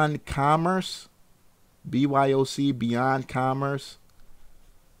 Beyond Commerce. BYOC, Beyond Commerce.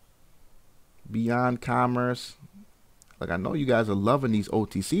 Beyond Commerce. Like, I know you guys are loving these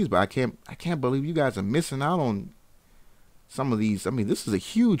OTCs, but I can't believe you guys are missing out on some of these. I mean, this is a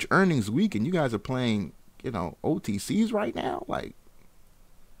huge earnings week, and you guys are playing, you know, OTCs right now. Like,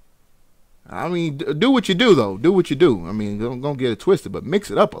 I mean, do what you do, though. Do what you do. I mean, don't get it twisted, but mix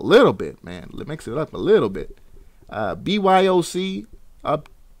it up a little bit, man. Mix it up a little bit. BYOC up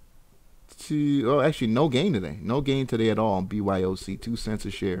to, oh, actually, no gain today. No gain today at all on BYOC. 2 cents a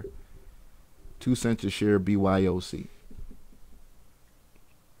share. 2 cents a share, BYOC.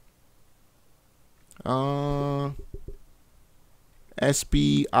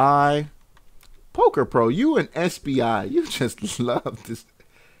 SBI. Poker Pro, you and SBI, you just love this.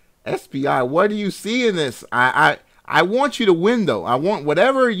 SBI, what do you see in this? I want you to win, though. I want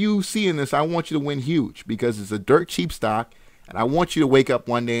whatever you see in this, I want you to win huge because it's a dirt cheap stock, and I want you to wake up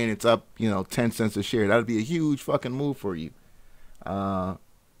one day and it's up, you know, 10 cents a share. That would be a huge fucking move for you. But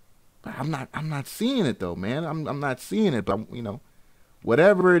I'm not seeing it, though, man. I'm not seeing it, but, you know,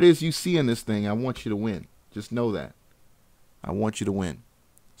 whatever it is you see in this thing, I want you to win. Just know that. I want you to win.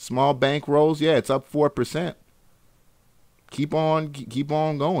 Small bank rolls, yeah, it's up 4%. Keep on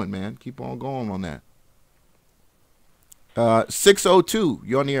going, man. Keep on going on that. 602,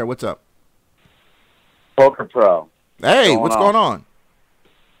 you're on the air. What's up? Poker Pro. Hey, what's going on?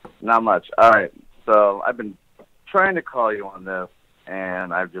 Not much. All right. So I've been trying to call you on this,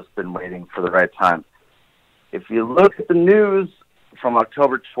 and I've just been waiting for the right time. If you look at the news from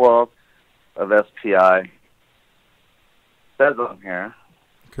October 12th of SPI, it says on here,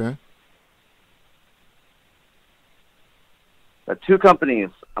 okay, that two companies,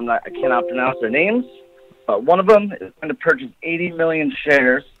 I cannot pronounce their names, but one of them is going to purchase 80 million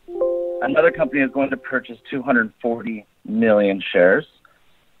shares. Another company is going to purchase 240 million shares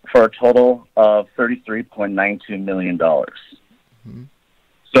for a total of $33.92 million. Mm-hmm.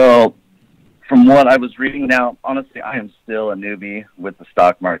 So from what I was reading now, honestly, I am still a newbie with the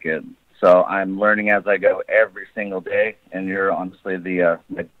stock market. So I'm learning as I go every single day, and you're honestly the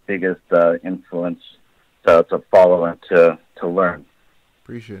biggest influence to follow and to learn.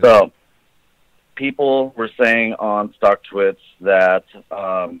 Appreciate it. So people were saying on StockTwits that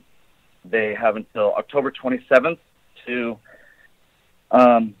they have until October 27th to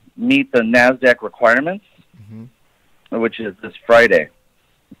meet the NASDAQ requirements, mm-hmm. which is this Friday.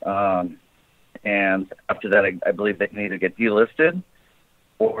 And after that, I believe they can either get delisted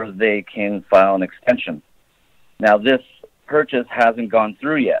or they can file an extension. Now, this purchase hasn't gone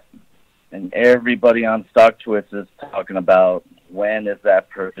through yet, and everybody on StockTwits is talking about when is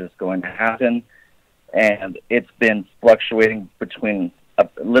that purchase going to happen, and it's been fluctuating between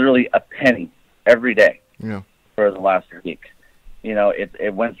literally a penny every day for the last week. You know,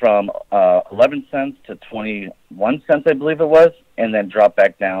 it went from 11 cents to 21 cents, I believe it was, and then dropped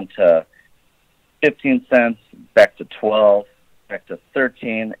back down to 15 cents, back to 12, back to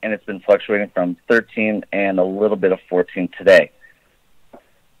 13, and it's been fluctuating from 13 and a little bit of 14 today.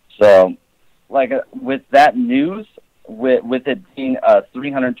 So, like, with that news, with it being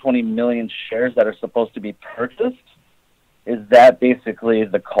 320 million shares that are supposed to be purchased, is that basically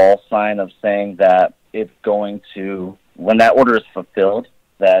the call sign of saying that it's going to, when that order is fulfilled,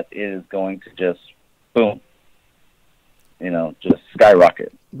 that it is going to just, boom, just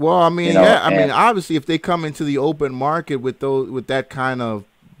skyrocket? Well, I mean, I mean, obviously, if they come into the open market with that kind of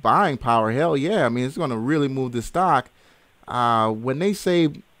buying power, hell yeah, I mean, it's going to really move the stock. When they say,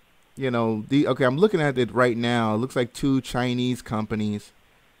 okay, I'm looking at it right now. It looks like 2 Chinese companies,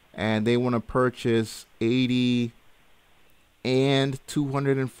 and they want to purchase 80 and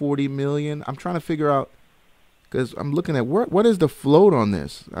 240 million. I'm trying to figure out, because I'm looking at what is the float on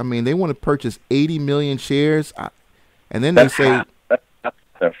this. I mean, they want to purchase 80 million shares, and then they say that's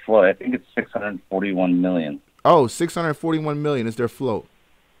their float. I think it's 641 million. Oh, 641 million is their float.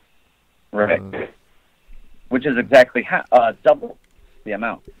 Right. Which is exactly double the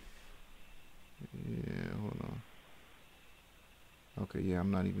amount. Yeah, hold on. Okay, yeah, I'm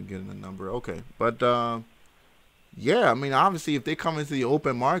not even getting the number. Okay, but yeah, I mean, obviously, if they come into the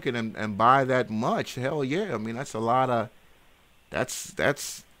open market and buy that much, hell yeah, I mean, that's a lot of.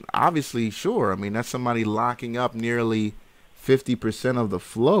 That's obviously sure. I mean, that's somebody locking up nearly 50% of the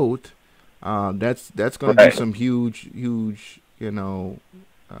float. That's going to do some huge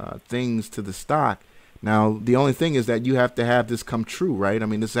things to the stock. Now, the only thing is that you have to have this come true, right? I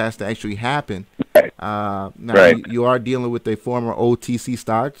mean, this has to actually happen. Now, you are dealing with a former OTC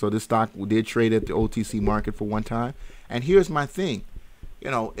stock, so this stock did trade at the OTC market for one time. And here's my thing.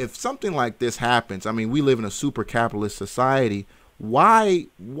 If something like this happens, I mean, we live in a super capitalist society. Why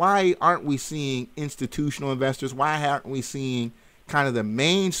aren't we seeing institutional investors? Why aren't we seeing kind of the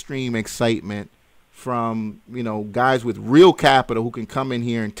mainstream excitement from, guys with real capital who can come in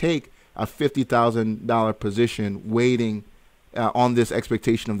here and take a $50,000 position waiting on this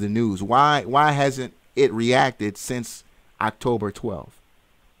expectation of the news? Why hasn't it reacted since October 12th?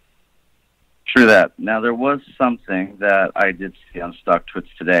 True that. Now, there was something that I did see on StockTwits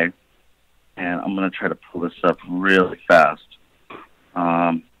today, and I'm going to try to pull this up really fast.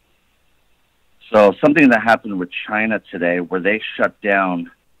 So something that happened with China today, where they shut down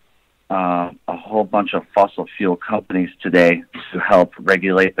a whole bunch of fossil fuel companies today to help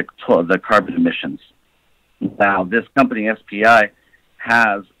regulate the carbon emissions. Now, this company, SPI,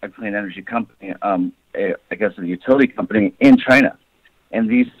 has a clean energy company, I guess a utility company in China. And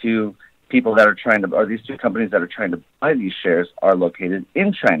these two people that are these two companies that are trying to buy these shares are located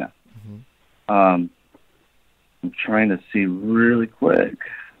in China. Mm-hmm. I'm trying to see really quick.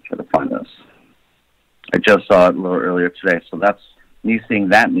 Try to find this. I just saw it a little earlier today, so that's me seeing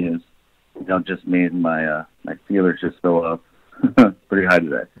that news. Just made my feelers just go up pretty high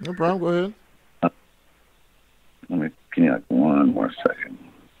today. No problem. Go ahead. Give me one more second.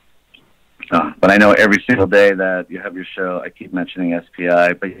 But I know every single day that you have your show, I keep mentioning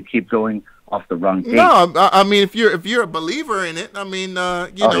SPI, but you keep going off the wrong date. No, I mean, if you're a believer in it, I mean,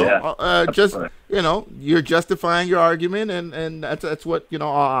 you're justifying your argument, and that's what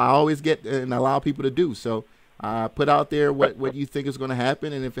I always get and allow people to do. So put out there what you think is going to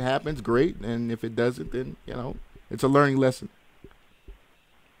happen, and if it happens, great, and if it doesn't, then it's a learning lesson.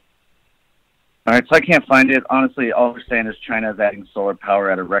 All right, so I can't find it. Honestly, all we're saying is China is adding solar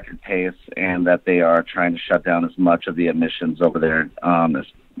power at a record pace, and that they are trying to shut down as much of the emissions over there,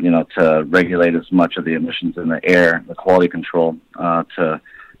 to regulate as much of the emissions in the air, the quality control, to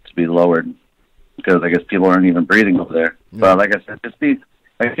be lowered, because I guess people aren't even breathing over there. Yeah. But like I said,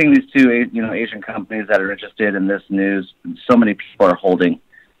 I think these two, Asian companies that are interested in this news, so many people are holding.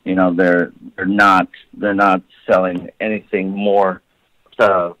 They're not selling anything more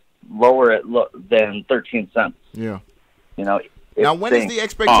to lower it than 13 cents. Yeah. Now, when is the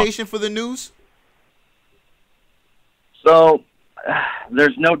expectation for the news? So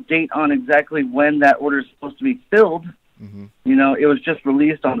there's no date on exactly when that order is supposed to be filled. Mm-hmm. It was just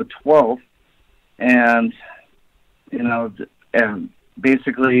released on the 12th, and and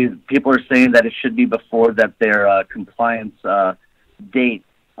basically people are saying that it should be before that their compliance date,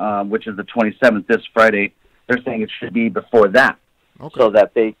 which is the 27th, this Friday. They're saying it should be before that. Okay. So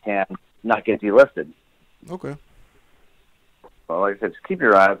that they can not get delisted. Okay. Well, like I said, just keep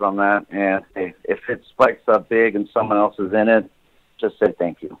your eyes on that, and if it spikes up big and someone else is in it, just say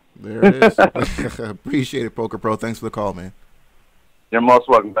thank you. There it is. Appreciate it, Poker Pro. Thanks for the call, man. You're most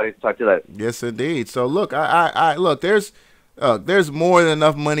welcome, buddy. Talk to you later. Yes, indeed. So look, I look. There's more than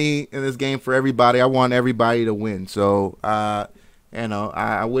enough money in this game for everybody. I want everybody to win. So I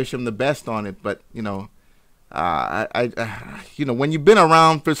wish him the best on it, but when you've been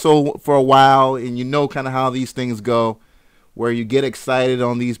around for a while and kind of how these things go, where you get excited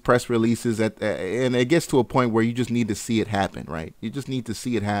on these press releases and it gets to a point where you just need to see it happen, right? You just need to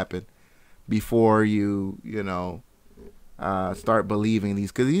see it happen before you start believing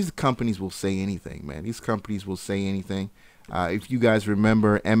these, because these companies will say anything, man. These companies will say anything. If you guys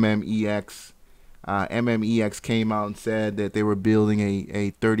remember MMEX, MMEX came out and said that they were building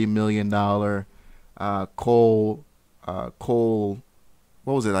a $30 million coal,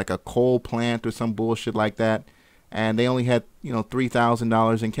 what was it, like a coal plant or some bullshit like that, and they only had, you know,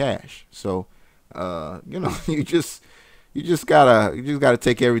 $3,000 in cash. So, you know, you just gotta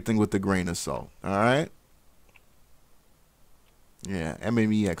take everything with a grain of salt. All right. Yeah,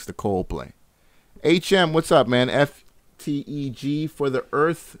 MMEX, the coal play. HM, what's up, man? FTEG for the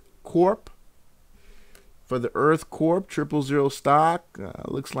Earth Corp. For the Earth Corp, 000 stock.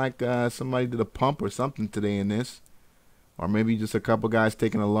 Looks like somebody did a pump or something today in this. Or maybe just a couple guys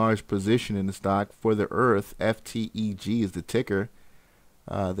taking a large position in the stock. For the Earth, FTEG is the ticker.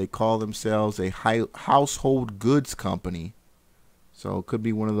 They call themselves a household goods company. So it could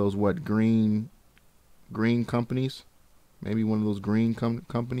be one of those, what, green companies? Maybe one of those green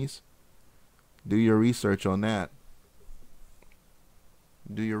companies. Do your research on that.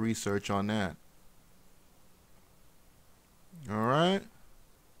 Do your research on that. All right.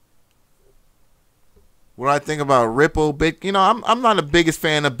 What do I think about Ripple? You know, I'm not the biggest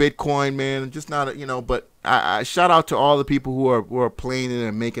fan of Bitcoin, man. I'm just not, you know. But I shout out to all the people who are playing it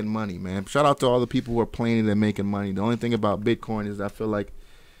and making money, man. Shout out to all the people who are playing it and making money. The only thing about Bitcoin is I feel like,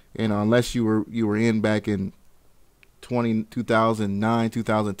 you know, unless you were in back in 2009,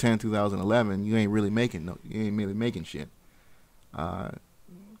 2010, 2011, you ain't really making shit. You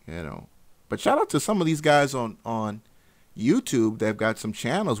know. But shout out to some of these guys on YouTube. They've got some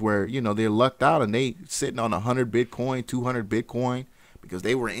channels where, you know, they're lucked out and they sitting on 100 Bitcoin, 200 Bitcoin, because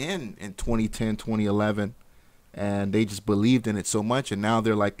they were in 2010, 2011, and they just believed in it so much, and now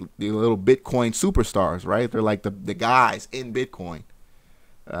they're like the little Bitcoin superstars, right? They're like the guys in Bitcoin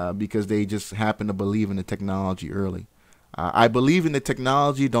because they just happen to believe in the technology early. I believe in the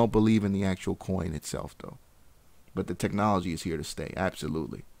technology, don't believe in the actual coin itself, though. But the technology is here to stay,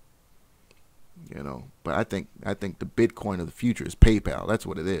 absolutely. You know, but I think the Bitcoin of the future is PayPal. That's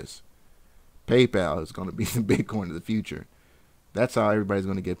what it is. PayPal is going to be the Bitcoin of the future. That's how everybody's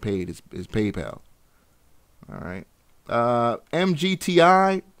going to get paid is PayPal. All right.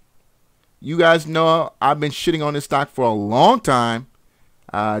 MGTI. You guys know I've been shitting on this stock for a long time.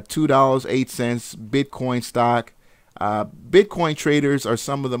 $2.08 Bitcoin stock. Bitcoin traders are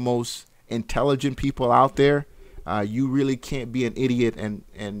some of the most intelligent people out there. You really can't be an idiot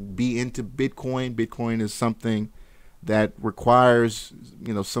and be into Bitcoin. Bitcoin is something that requires,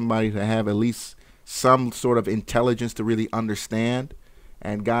 you know, somebody to have at least some sort of intelligence to really understand.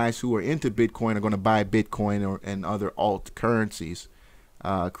 And guys who are into Bitcoin are going to buy Bitcoin and other alt currencies,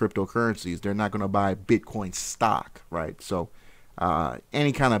 cryptocurrencies. They're not going to buy Bitcoin stock, right? So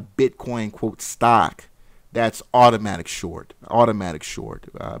any kind of Bitcoin quote stock, that's automatic short,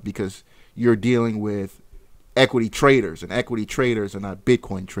 because you're dealing with equity traders, and equity traders are not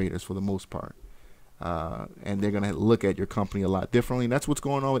Bitcoin traders for the most part. And they're going to look at your company a lot differently. And that's what's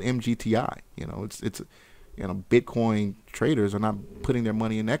going on with MGTI. You know, it's you know, Bitcoin traders are not putting their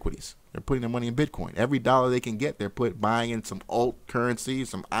money in equities. They're putting their money in Bitcoin. Every dollar they can get, they're buying in some alt currency,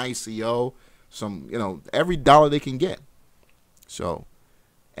 some ICO, some, you know, every dollar they can get. So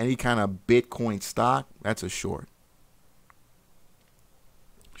any kind of Bitcoin stock, that's a short.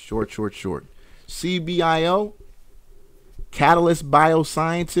 Short. CBIO, Catalyst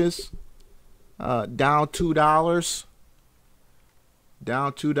Biosciences, down $2.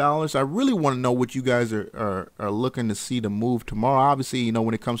 Down $2. I really want to know what you guys are looking to see to move tomorrow. Obviously, you know,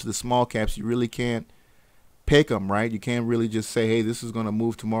 when it comes to the small caps, you really can't pick them, right? You can't really just say, hey, this is going to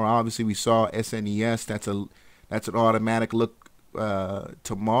move tomorrow. Obviously, we saw SNES. That's an automatic look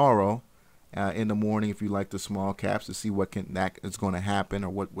tomorrow in the morning if you like the small caps, to see what is going to happen, or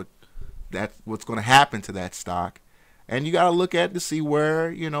what's going to happen to that stock. And you got to look at to see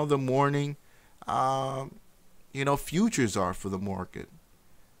where, you know, the morning you know, futures are for the market.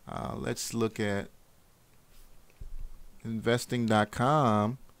 Let's look at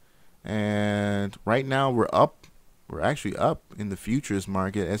investing.com, and right now we're up. We're actually up in the futures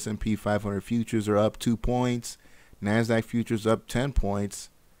market. S&P 500 futures are up 2 points. NASDAQ futures up 10 points.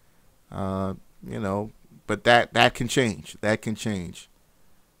 You know, but that can change. That can change.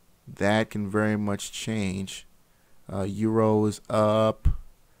 That can very much change. Euro is up.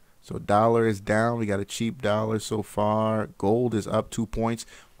 So dollar is down. We got a cheap dollar so far. Gold is up 2 points.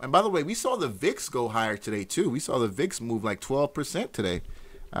 And by the way, we saw the VIX go higher today too. We saw the VIX move like 12% today.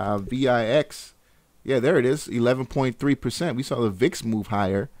 VIX, yeah, there it is, 11.3%. We saw the VIX move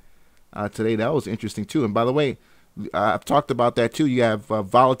higher today. That was interesting too. And by the way, I've talked about that too. You have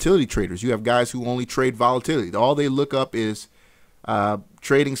volatility traders. You have guys who only trade volatility. All they look up is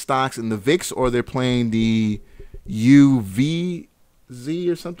trading stocks in the VIX, or they're playing the UVZ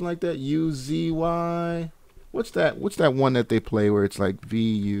or something like that. UZY. What's that one that they play where it's like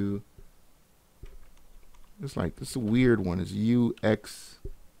VU? It's like, it's a weird one. It's UXV.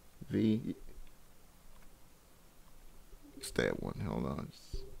 What's that one? Hold on.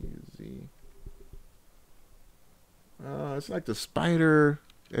 UZ. It's like the spider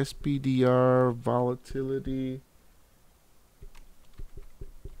SPDR volatility.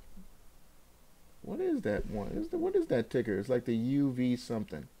 What is that one? What is that ticker? It's like the UV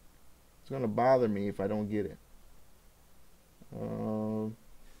something. It's gonna bother me if I don't get it.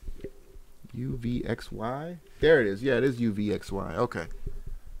 UVXY. There it is. Yeah, it is UVXY. Okay.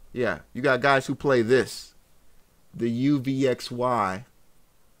 Yeah, you got guys who play this, the UVXY,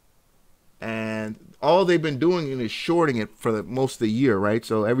 and all they've been doing is shorting it for most of the year, right?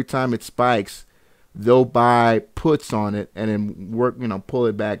 So every time it spikes, they'll buy puts on it and then pull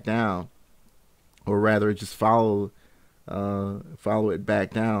it back down, or rather just follow it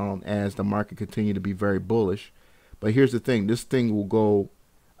back down as the market continue to be very bullish. But here's the thing: this thing will go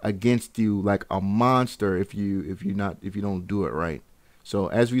against you like a monster if you don't do it right. So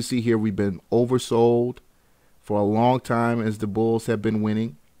as we see here, we've been oversold for a long time as the bulls have been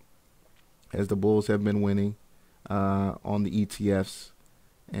winning. On the ETFs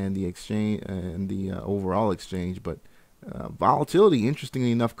and the exchange and the overall exchange, but volatility,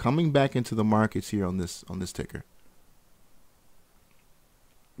 interestingly enough, coming back into the markets here on this ticker.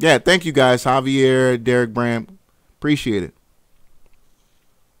 Yeah, thank you guys, Javier, Derek, Bram, appreciate it.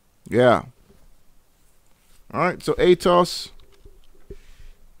 Yeah. All right, so ATOS,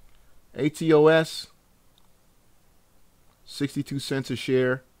 62 cents a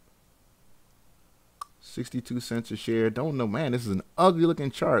share. 62 cents a share. Don't know, man. This is an ugly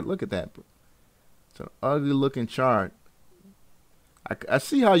looking chart. Look at that. It's an ugly looking chart. I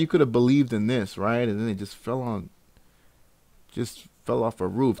see how you could have believed in this, right? And then it just fell off a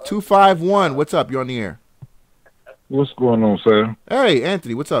roof. 251. What's up? You're on the air. What's going on, sir? Hey,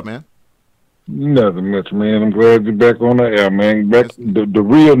 Anthony. What's up, man? Nothing much, man. I'm glad you're back on the air, man. Back the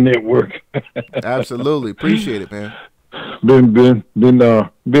real network. Absolutely. Appreciate it, man. Been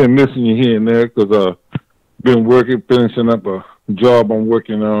missing you here and there because been finishing up a job I'm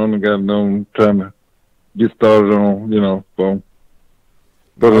working on and got trying to get started on, for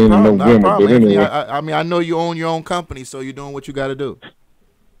November. But anyway, I mean, I know you own your own company, so you're doing what you got to do.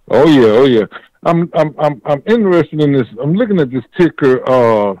 Oh yeah. I'm interested in this. I'm looking at this ticker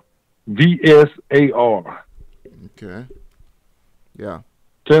VSAR. Okay. Yeah.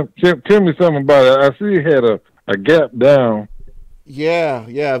 Tell me something about it. I see it had a gap down. Yeah.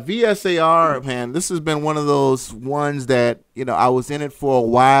 VSAR, man, this has been one of those ones that, I was in it for a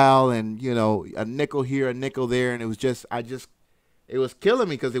while and, a nickel here, a nickel there. And it was it was killing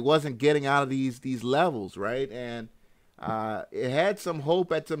me because it wasn't getting out of these levels, right? And it had some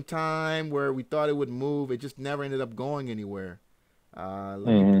hope at some time where we thought it would move. It just never ended up going anywhere. Let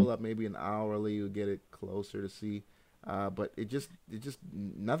me pull up maybe an hourly. You'll get it closer to see. But it just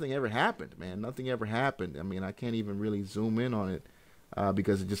nothing ever happened, man. Nothing ever happened. I mean, I can't even really zoom in on it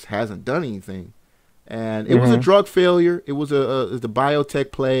because it just hasn't done anything. And it was a drug failure. It was the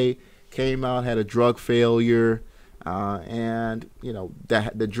biotech play came out, had a drug failure, and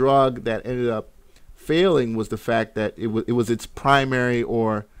the drug that ended up failing was the fact that it was its primary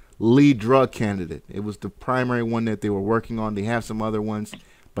or lead drug candidate. It was the primary one that they were working on. They have some other ones,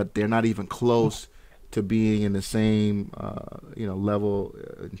 but they're not even close to being in the same level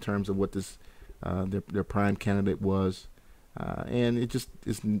in terms of what this their prime candidate was, and it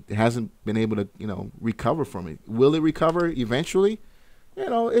hasn't been able to recover from it. Will it recover eventually?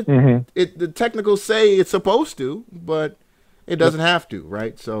 The technicals say it's supposed to, but it doesn't have to,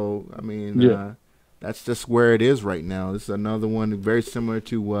 right? So I mean, that's just where it is right now. This is another one very similar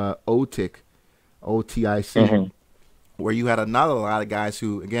to OTIC, where you had a lot of guys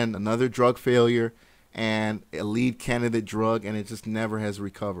who, again, another drug failure and a lead candidate drug, and it just never has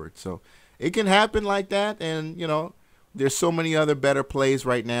recovered. So it can happen like that, and there's so many other better plays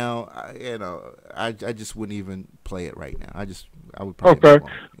right now. I just wouldn't even play it right now. I would probably move on.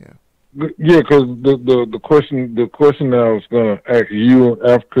 Yeah, because the question that I was going to ask you,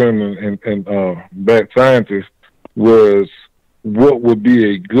 African and black scientists, was what would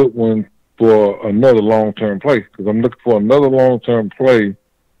be a good one for another long-term play? Because I'm looking for another long-term play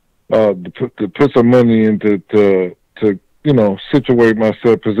to put some money into to situate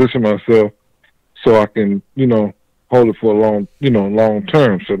myself, position myself, so I can hold it for a long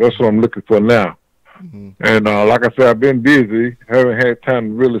term. So that's what I'm looking for now. And like I said, I've been busy, haven't had time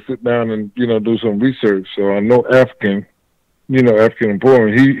to really sit down and do some research. So I know African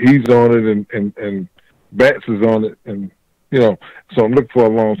employment, he's on it, and Bats is on it, and so I'm looking for a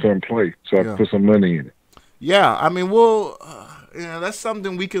long-term play, so I can put some money in it. Yeah, I mean, we'll that's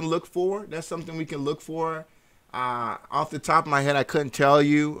something we can look for. That's something we can look for. Off the top of my head, I couldn't tell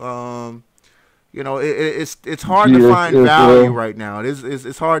you. It's hard to find value right now.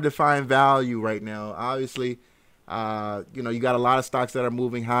 It's hard to find value right now. Obviously, you got a lot of stocks that are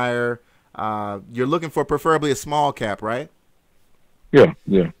moving higher. You're looking for preferably a small cap, right? Yeah.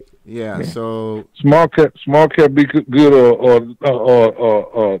 So small cap be good,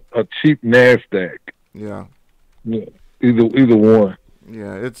 or a cheap NASDAQ. Yeah. Either one.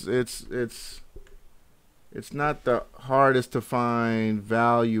 Yeah, it's not the hardest to find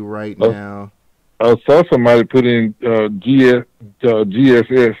value right now. I saw somebody put in GSS.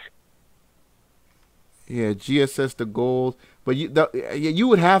 Yeah, GSS the gold, but you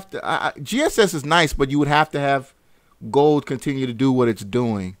would have to. GSS is nice, but you would have to have gold continue to do what it's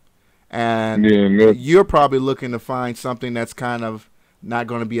doing, and you're probably looking to find something that's kind of not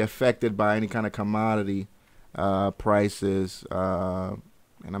going to be affected by any kind of commodity prices.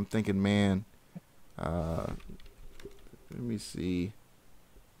 And I'm thinking, man, let me see.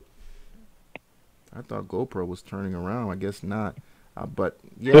 I thought GoPro was turning around. I guess not. But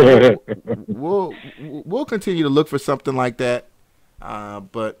yeah, we'll continue to look for something like that.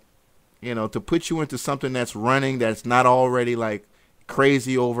 But to put you into something that's running, that's not already like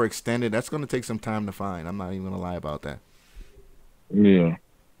crazy overextended, that's going to take some time to find. I'm not even going to lie about that. Yeah,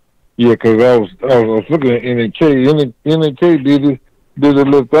 because I was looking at NK. NK did a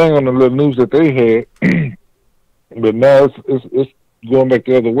little thing on the little news that they had, but now it's going back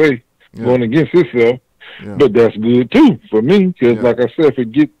the other way, going against itself. Yeah. But that's good too for me, because like I said, if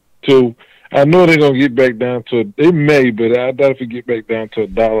it get to, I know they're gonna get back down to, they may, but I doubt if it get back down to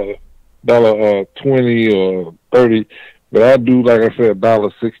 $1.20 or 30. But I do, like I said,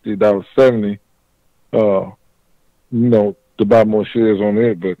 $1.60, $1.70. To buy more shares on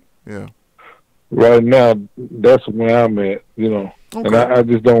it. But right now, that's where I'm at. Okay. And I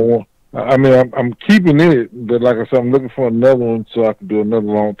just don't want. I mean, I'm keeping it, but like I said, I'm looking for another one so I can do another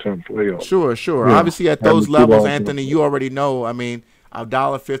long-term playoff. Sure. Yeah. Obviously, at those levels, Anthony, you already know. I mean,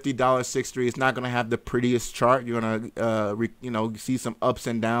 $1.50, $1.63. It's not going to have the prettiest chart. You're going to, see some ups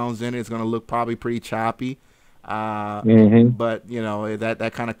and downs in it. It's going to look probably pretty choppy. But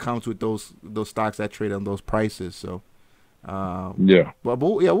that kind of comes with those stocks that trade on those prices. So,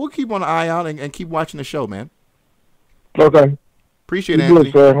 we'll keep on an eye out and keep watching the show, man. Okay. Appreciate it,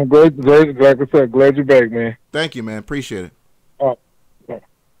 Anthony. Good, sir. I'm great. Like I said, glad you're back, man. Thank you, man. Appreciate it. All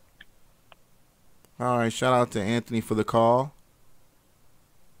right. Shout out to Anthony for the call.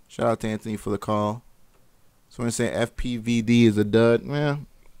 So when I say FPVD is a dud, man,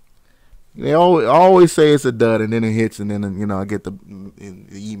 they always say it's a dud, and then it hits, and then I get the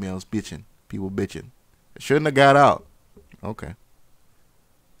emails people bitching. It shouldn't have got out. Okay.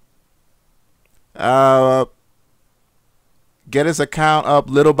 Get his account up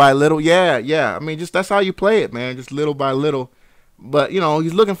little by little. Yeah. I mean, just that's how you play it, man. Just little by little. But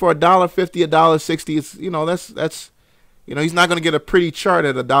he's looking for $1.50, $1.60. It's that's he's not going to get a pretty chart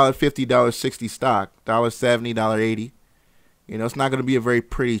at $1.50, $1.60 stock. $1.70, $1.80. It's not going to be a very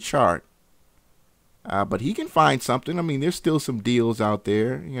pretty chart. But he can find something. I mean, there's still some deals out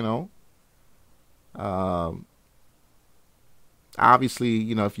there.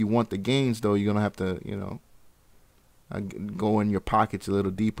 Obviously, if you want the gains, though, you're going to have to, go in your pockets a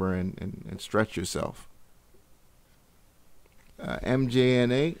little deeper and stretch yourself.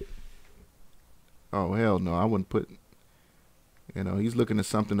 MJNA. Oh, hell no. I wouldn't put, he's looking at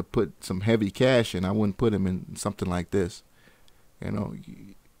something to put some heavy cash in. I wouldn't put him in something like this.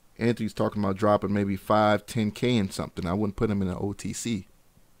 Anthony's talking about dropping maybe 5, 10K in something. I wouldn't put him in an OTC.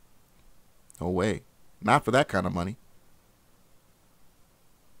 No way. Not for that kind of money.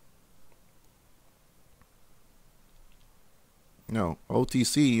 No,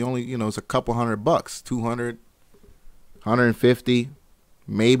 OTC only, it's a couple $100, 200, 150,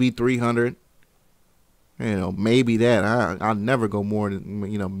 maybe 300. Maybe that. I'll never go more than,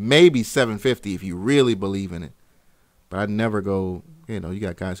 maybe 750 if you really believe in it. But I'd never go, you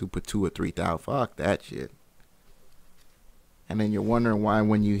got guys who put 2,000 or 3,000. Fuck that shit. And then you're wondering why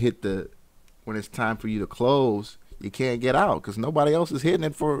when when it's time for you to close, you can't get out because nobody else is hitting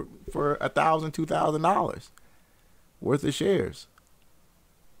it for $1,000, $2,000 worth of shares.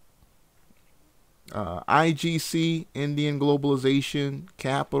 IGC, Indian Globalization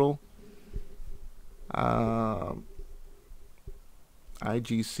Capital.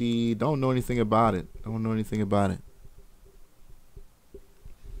 IGC, don't know anything about it. Don't know anything about it.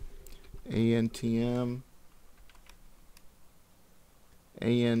 ANTM.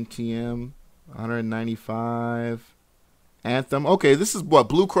 ANTM, 195. Anthem. Okay, this is what?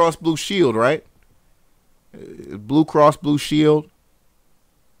 Blue Cross Blue Shield, right? Blue Cross Blue Shield.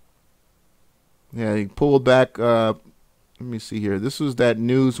 Yeah, he pulled back. Let me see here. This was that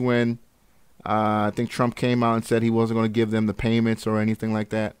news when I think Trump came out and said he wasn't going to give them the payments or anything like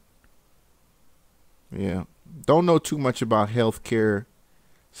that. Yeah. Don't know too much about healthcare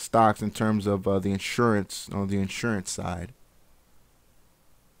stocks in terms of the insurance, on the insurance side.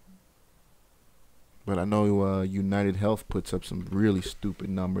 But I know United Health puts up some really stupid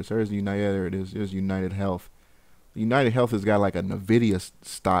numbers. There's United. There it is. There's United Health. United Health has got like a NVIDIA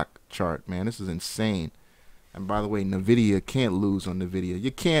stock chart, man. This is insane. And by the way, NVIDIA can't lose on NVIDIA.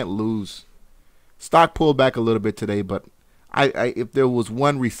 You can't lose. Stock pulled back a little bit today, but if there was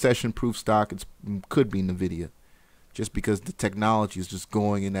one recession-proof stock, it could be NVIDIA, just because the technology is just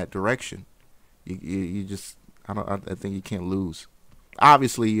going in that direction. You just, I think you can't lose.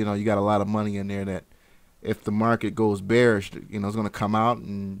 Obviously, you know, you got a lot of money in there that if the market goes bearish, you know, it's going to come out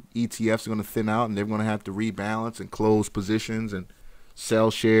and ETFs are going to thin out and they're going to have to rebalance and close positions and sell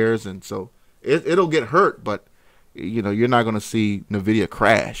shares. And so it'll get hurt, but, you know, you're not going to see NVIDIA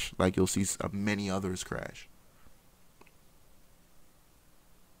crash like you'll see many others crash.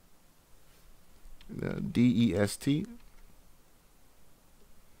 DEST.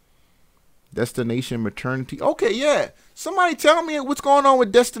 Destination Maternity. Okay, yeah. Somebody tell me what's going on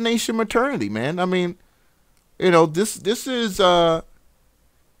with Destination Maternity, man. I mean, you know, this is a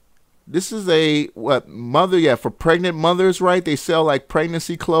what, mother, yeah, for pregnant mothers, right? They sell like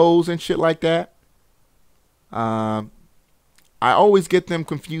pregnancy clothes and shit like that. I always get them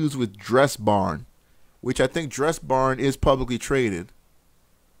confused with Dress Barn, which I think Dress Barn is publicly traded.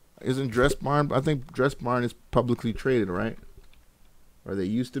 Isn't Dress Barn? I think Dress Barn is publicly traded, right? Or they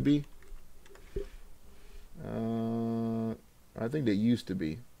used to be. I think they used to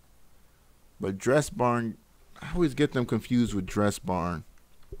be. But Dress Barn, I always get them confused with Dress Barn.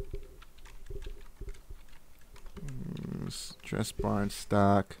 Dress Barn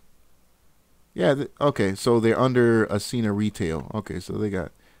stock. Yeah, okay, so they're under Ascena Retail. Okay, so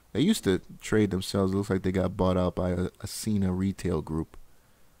they used to trade themselves. It looks like they got bought out by Ascena Retail Group.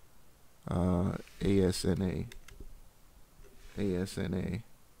 ASNA.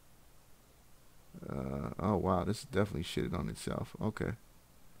 Oh wow, this is definitely shitted on itself. Okay.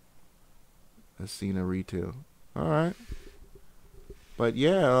 Ascena Retail. All right. But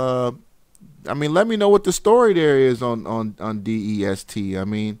yeah, I mean, let me know what the story there is on DEST. I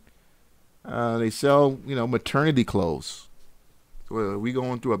mean, they sell, you know, maternity clothes. So are we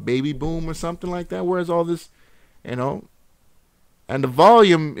going through a baby boom or something like that? Where's all this, you know? And the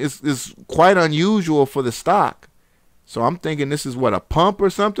volume is quite unusual for the stock. So I'm thinking this is what, a pump or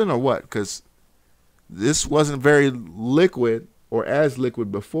something or what? Because this wasn't very liquid or as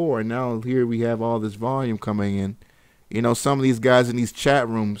liquid before. And now here we have all this volume coming in. You know, some of these guys in these chat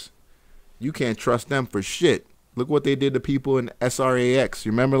rooms, you can't trust them for shit. Look what they did to people in SRAX.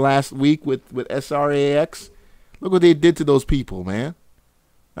 You remember last week with SRAX? Look what they did to those people, man.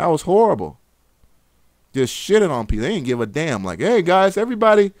 That was horrible. Just shitting on people. They didn't give a damn. Like, hey, guys,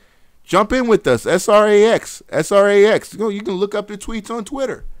 everybody jump in with us. SRAX. You can look up the tweets on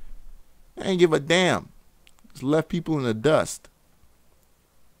Twitter. They ain't give a damn. Just left people in the dust.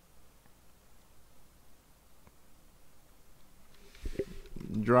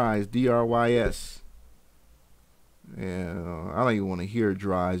 Drys, DRYS. Yeah, I don't even want to hear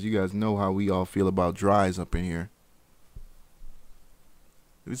Drys. You guys know how we all feel about Drys up in here.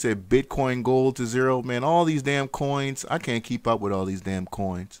 We say Bitcoin gold to zero. Man, all these damn coins. I can't keep up with all these damn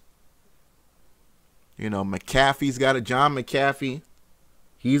coins. You know, McAfee's got a John McAfee.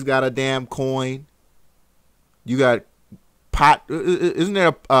 He's got a damn coin. You got pot. Isn't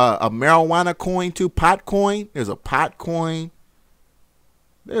there a marijuana coin too? Pot coin. There's a pot coin.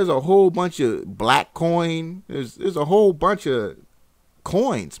 There's a whole bunch of black coin. There's a whole bunch of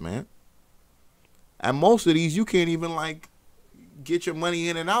coins, man. And most of these you can't even like get your money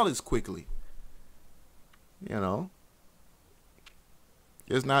in and out as quickly. You know.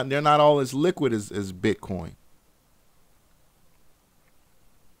 They're not all as liquid as Bitcoin.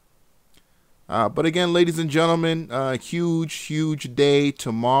 But again, ladies and gentlemen, huge day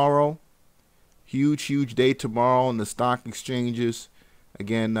tomorrow. Huge day tomorrow on the stock exchanges.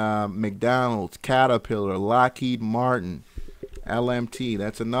 Again, McDonald's, Caterpillar, Lockheed Martin, LMT.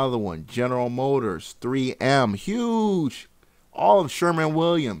 That's another one. General Motors, 3M, huge. All of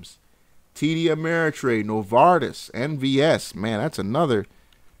Sherman-Williams, TD Ameritrade, Novartis, NVS. Man, that's another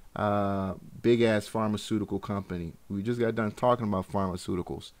big-ass pharmaceutical company. We just got done talking about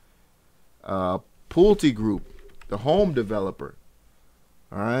pharmaceuticals. Pulte Group, the home developer.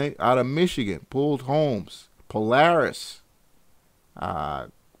 All right, out of Michigan, Pooled Homes. Polaris.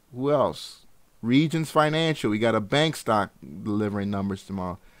 Who else? Regions Financial. We got a bank stock delivering numbers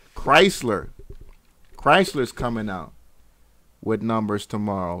tomorrow. Chrysler. Chrysler's coming out with numbers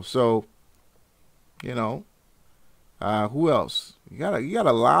tomorrow. So, you know, who else? You got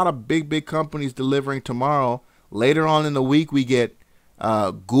a lot of big companies delivering tomorrow. Later on in the week, we get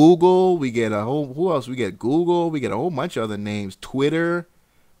Google. We get who else? We get Google. We get a whole bunch of other names. Twitter,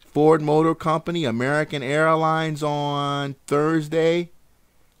 Ford Motor Company, American Airlines on Thursday,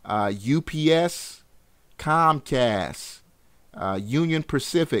 UPS, Comcast, Union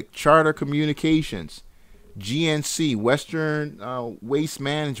Pacific, Charter Communications, GNC, Western Waste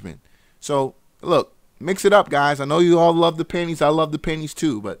Management. So, look, mix it up, guys. I know you all love the pennies. I love the pennies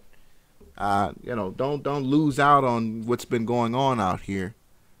too, but you know, don't lose out on what's been going on out here.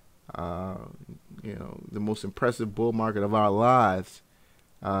 You know, the most impressive bull market of our lives,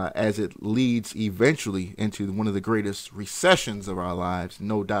 as it leads eventually into one of the greatest recessions of our lives,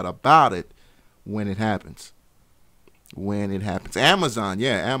 no doubt about it, when it happens. When it happens. Amazon,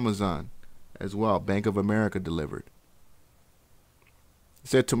 yeah, Amazon as well. Bank of America delivered.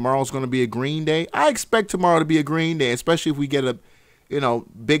 Said tomorrow's going to be a green day. I expect tomorrow to be a green day, especially if we get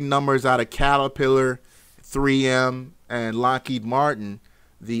big numbers out of Caterpillar, 3M, and Lockheed Martin.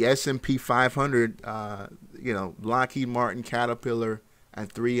 The S&P 500, Lockheed Martin, Caterpillar,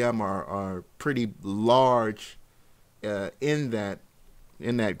 and 3M are pretty large in that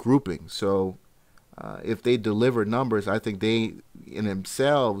grouping. So if they deliver numbers, I think they in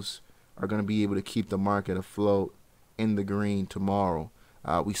themselves are going to be able to keep the market afloat in the green tomorrow.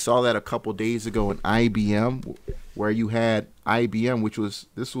 We saw that a couple days ago in IBM, where you had IBM,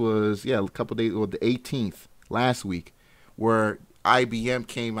 a couple days, or the 18th last week, where IBM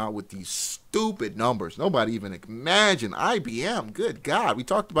came out with these stupid numbers. Nobody even imagined IBM. Good God, we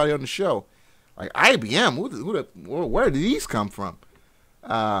talked about it on the show. Like IBM, where did these come from?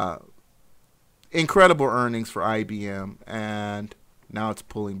 Incredible earnings for IBM, and now it's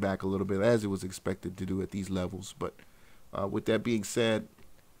pulling back a little bit, as it was expected to do at these levels. But with that being said,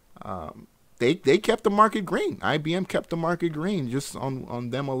 they kept the market green. IBM kept the market green just on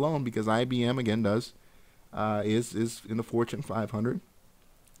them alone, because IBM again is in the Fortune 500,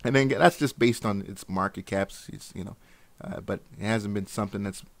 and then that's just based on its market caps. But it hasn't been something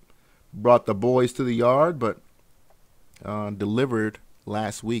that's brought the boys to the yard, but delivered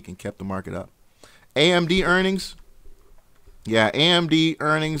last week and kept the market up. AMD earnings, yeah, AMD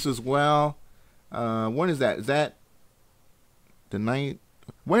earnings as well. When is that? Is that the night?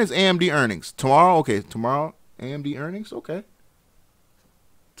 When is AMD earnings? Tomorrow? Okay, tomorrow AMD earnings? Okay.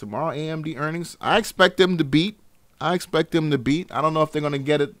 Tomorrow AMD earnings. I expect them to beat. I don't know if they're going to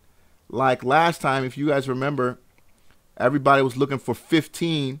get it like last time. If you guys remember, everybody was looking for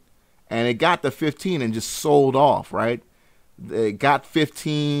 15, and it got to 15 and just sold off, right? They got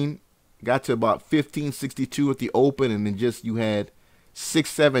 15, got to about 1562 at the open, and then just you had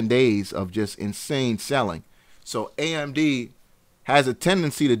 6-7 days of just insane selling. So AMD has a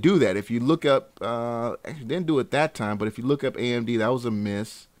tendency to do that. If you look up, actually didn't do it that time, but if you look up AMD, that was a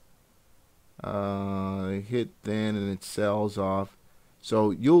miss. It hit then and it sells off.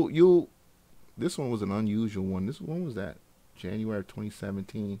 So this one was an unusual one. This one was that January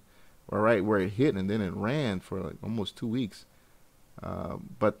 2017, all right, where it hit and then it ran for like almost 2 weeks.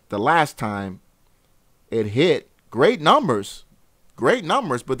 But the last time it hit, great numbers,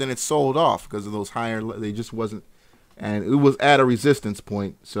 but then it sold off because of those higher. They just wasn't. And it was at a resistance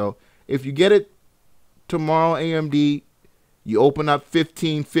point. So if you get it tomorrow, AMD, you open up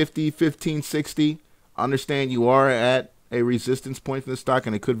 1550, 1560. Understand you are at a resistance point for the stock,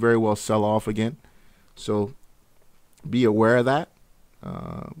 and it could very well sell off again. So be aware of that.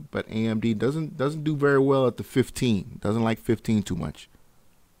 But AMD doesn't do very well at the 15. Doesn't like 15 too much.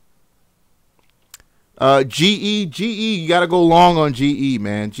 GE, you got to go long on GE,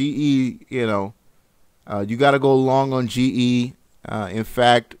 man. GE, you got to go long on GE. In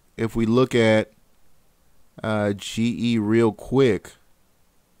fact, if we look at GE real quick,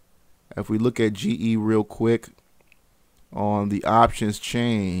 on the options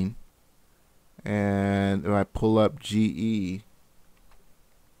chain, and if I pull up GE,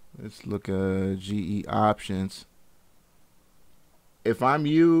 let's look at GE options. If I'm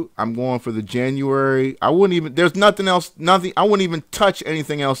you, I'm going for the January. I wouldn't even, there's nothing else, I wouldn't even touch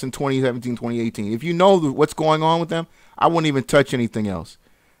anything else in 2017, 2018. If you know what's going on with them, I wouldn't even touch anything else.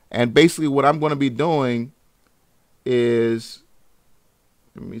 And basically what I'm going to be doing is,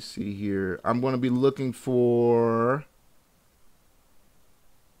 let me see here. I'm going to be looking for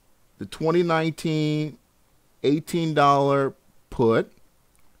the 2019 $18 put,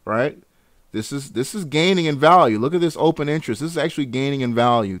 right? This is gaining in value. Look at this open interest. This is actually gaining in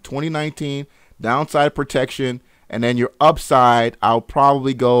value. 2019 downside protection, and then your upside, I'll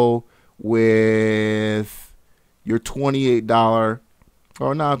probably go with your $28,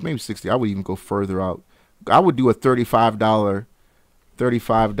 or no, maybe 60. I would even go further out. I would do a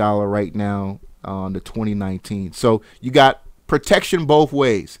 $35 right now on the 2019. So you got protection both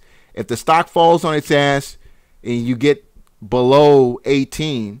ways. If the stock falls on its ass and you get below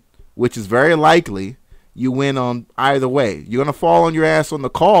 18, which is very likely, you win on either way. You're going to fall on your ass on the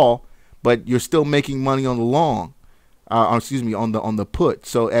call, but you're still making money on the long. On the put.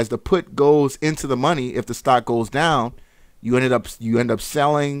 So as the put goes into the money, if the stock goes down, you end up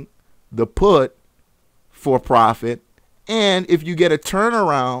selling the put for profit. And if you get a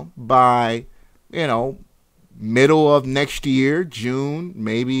turnaround by, middle of next year, June,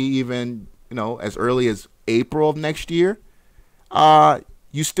 maybe even, as early as April of next year,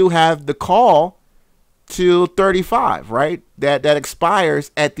 you still have the call till 35, right? That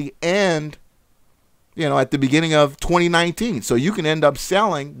expires at the end, at the beginning of 2019. So you can end up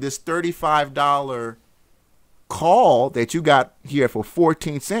selling this $35 call that you got here for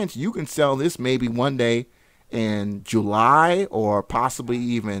 14 cents. You can sell this maybe one day in July or possibly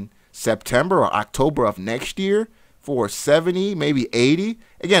even September or October of next year for 70, maybe 80.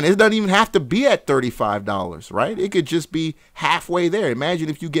 Again, it doesn't even have to be at $35, right? It could just be halfway there. Imagine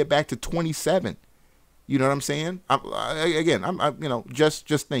if you get back to 27. You know what I'm saying? I'm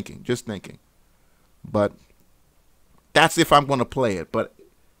just thinking. But that's if I'm going to play it. But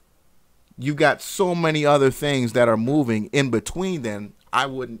you got so many other things that are moving in between. Then I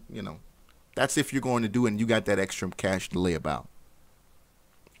wouldn't, that's if you're going to do it and you got that extra cash to lay about.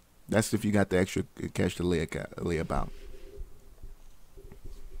 That's if you got the extra cash to lay about.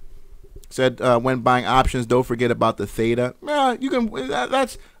 Said when buying options, don't forget about the theta. Yeah, you can.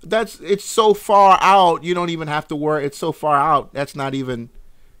 That's it's so far out. You don't even have to worry. It's so far out. That's not even,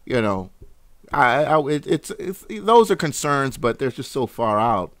 it's those are concerns, but they're just so far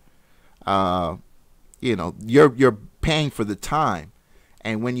out. You're paying for the time,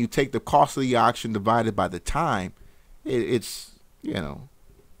 and when you take the cost of the auction divided by the time, it's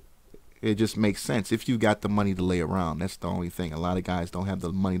it just makes sense if you got the money to lay around. That's the only thing. A lot of guys don't have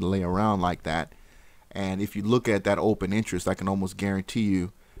the money to lay around like that. And if you look at that open interest, I can almost guarantee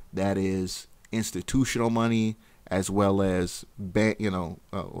you that is institutional money as well as bank.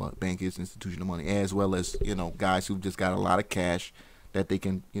 Bank is institutional money, as well as guys who've just got a lot of cash that they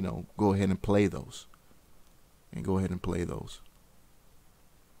can go ahead and play those.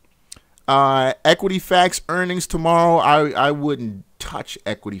 Equity Facts earnings tomorrow. I wouldn't touch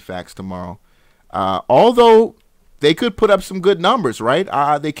Equity Facts tomorrow. Although they could put up some good numbers, right?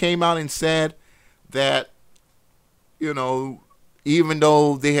 They came out and said that, even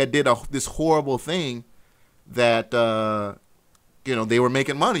though they had did this horrible thing, that, they were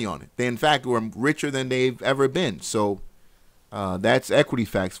making money on it. They, in fact, were richer than they've ever been. So that's Equity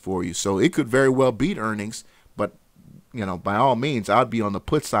Facts for you. So it could very well beat earnings, but by all means, I'd be on the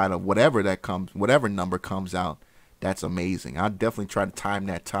put side of whatever number comes out. That's amazing. I'd definitely try to time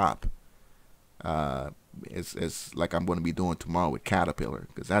that top. It's like I'm going to be doing tomorrow with Caterpillar,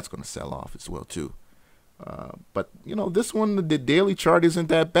 because that's going to sell off as well too. But this one, the daily chart isn't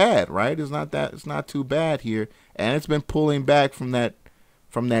that bad, right? It's not too bad here, and it's been pulling back from that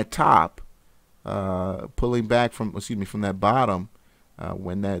top, pulling back from that bottom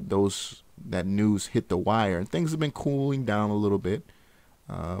when that news hit the wire, and things have been cooling down a little bit,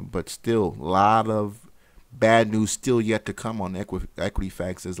 but still a lot of bad news still yet to come on Equity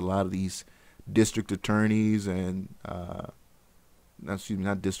Facts. There's a lot of these district attorneys and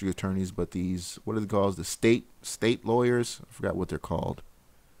not district attorneys, but these, what are they called? The state lawyers. I forgot what they're called.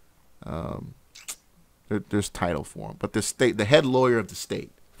 There's title for them, but the head lawyer of the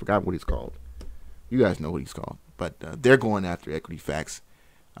state. Forgot what he's called. You guys know what he's called, but they're going after Equity Facts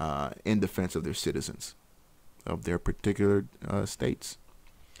in defense of their citizens of their particular states.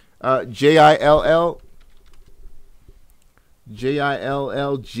 Jill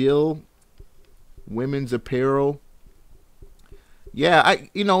women's apparel. Yeah,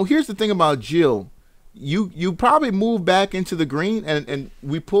 here's the thing about Jill. You probably moved back into the green, and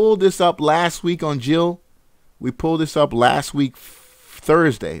we pulled this up last week on Jill. We pulled this up last week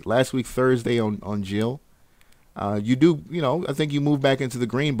Thursday on Jill. You do, I think you move back into the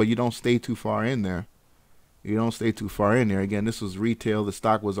green, but you don't stay too far in there. You don't stay too far in there. Again, this was retail. The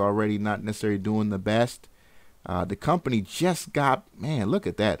stock was already not necessarily doing the best. The company just got, man, look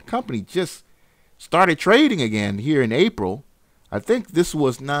at that. The company just started trading again here in April. I think this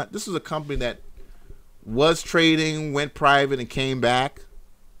was a company that was trading, went private, and came back.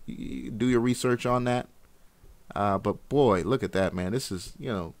 You do your research on that. But boy, look at that, man. This is,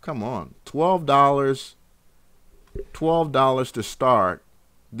 come on. $12 to start.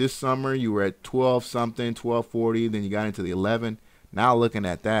 This summer you were at 12 something, 12.40, then you got into the 11. Now looking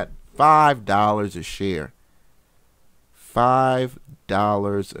at that, $5 a share.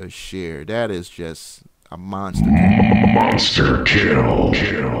 $5 a share. That is just a monster kill. Monster kill.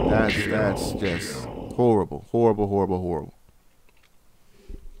 That's just horrible. Horrible.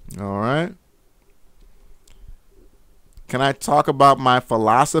 All right. Can I talk about my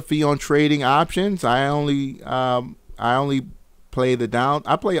philosophy on trading options? I only play the down.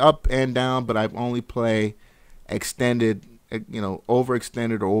 I play up and down, but I only play extended,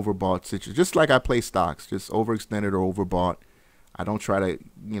 overextended or overbought situations. Just like I play stocks, just overextended or overbought. I don't try to,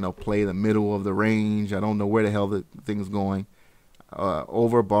 play the middle of the range. I don't know where the hell the thing's going.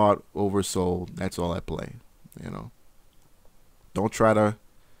 Overbought, oversold. That's all I play. I don't try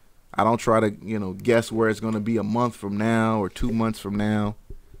to, guess where it's going to be a month from now or 2 months from now.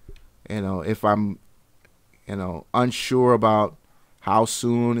 If I'm, unsure about how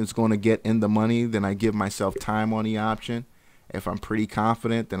soon it's going to get in the money, then I give myself time on the option. If I'm pretty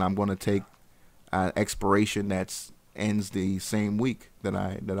confident, then I'm going to take expiration that's ends the same week that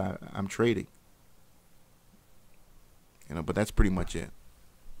I'm trading. But that's pretty much it.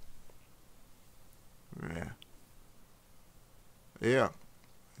 Yeah.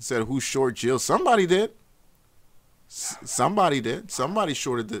 It said who's short Jill? Somebody did. Somebody did. Somebody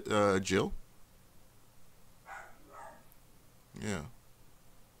shorted the Jill. Yeah.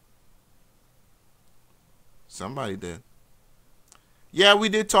 Somebody did. Yeah, we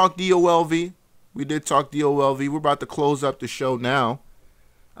did talk DOLV. We're about to close up the show now.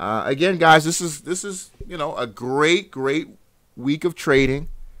 Again, guys, this is a great week of trading.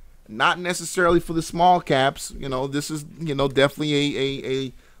 Not necessarily for the small caps. This is definitely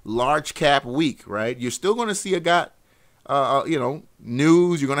a large cap week, right? You're still going to see news.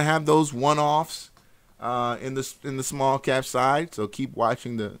 You're going to have those one-offs in the small cap side. So keep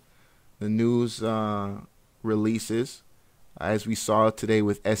watching the news releases. As we saw today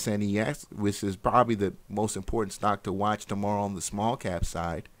with SNES, which is probably the most important stock to watch tomorrow on the small cap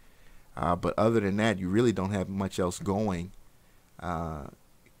side. But other than that, you really don't have much else going.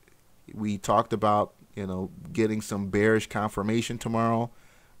 We talked about, getting some bearish confirmation tomorrow.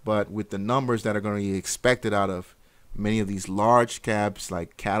 But with the numbers that are going to be expected out of many of these large caps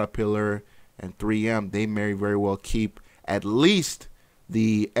like Caterpillar and 3M, they may very well keep at least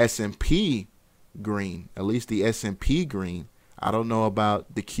the S&P green. I don't know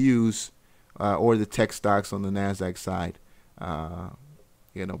about the Qs or the tech stocks on the NASDAQ side.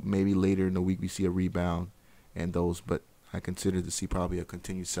 Maybe later in the week we see a rebound in those, but I consider to see probably a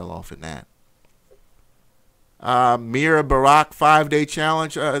continued sell-off in that. Mira Barack 5-day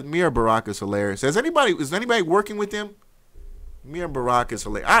challenge. Mira Barack is hilarious. Is anybody working with him? Mira Barack is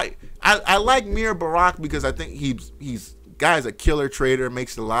hilarious. I like Mira Barack because I think he's guy's a killer trader,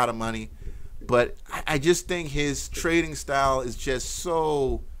 makes a lot of money. But I just think his trading style is just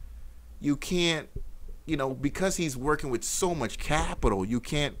so, you can't, because he's working with so much capital, you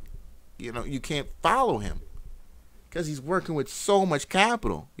can't follow him because he's working with so much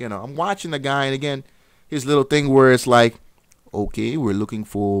capital. I'm watching the guy, and again, his little thing where it's like, okay, we're looking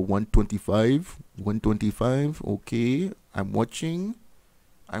for 125, okay, I'm watching,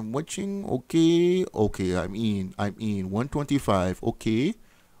 okay, I'm in 125, okay,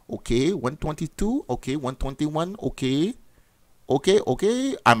 122, okay, 121, okay,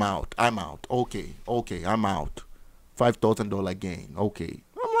 I'm out, okay, I'm out, $5,000 gain, okay.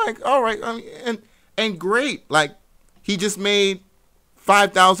 I'm like, all right, and great, like he just made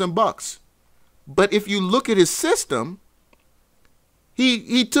 $5,000. But if you look at his system,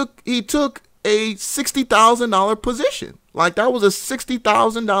 he took a $60,000 position. Like that was a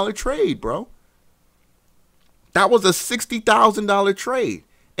 $60,000 trade, bro. That was a $60,000 trade.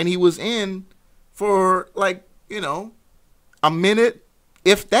 And he was in for like, a minute,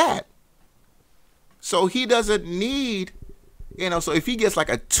 if that. So he doesn't need, so if he gets like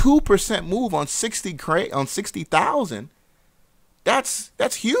a 2% move on 60,000,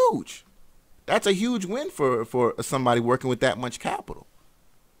 that's huge. That's a huge win for somebody working with that much capital.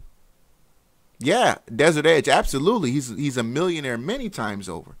 Yeah, Desert Edge, absolutely. He's a millionaire many times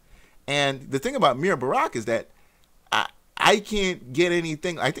over. And the thing about Mira Barack is that I can't get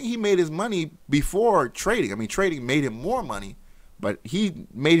anything. I think he made his money before trading. I mean, trading made him more money, but he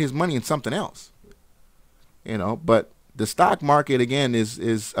made his money in something else. You know, but the stock market, again,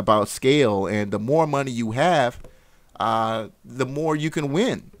 is about scale, and the more money you have, the more you can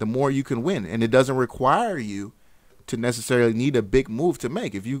win. The more you can win, and it doesn't require you to necessarily need a big move to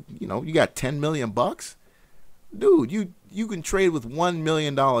make. If you got $10 million bucks, dude, you can trade with $1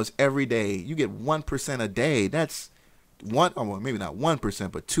 million every day. You get 1% a day. That's maybe not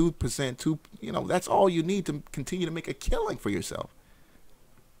 1%, but 2%. That's all you need to continue to make a killing for yourself,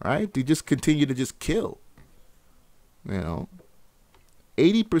 right? To just continue to just kill.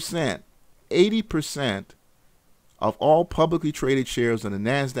 80% of all publicly traded shares on the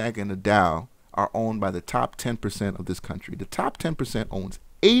NASDAQ and the Dow are owned by the top 10% of this country. The top 10% owns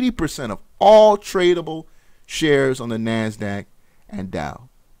 80% of all tradable shares on the NASDAQ and Dow.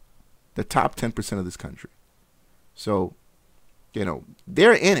 The top 10% of this country. So,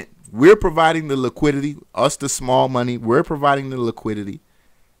 they're in it. We're providing the liquidity, us the small money. We're providing the liquidity,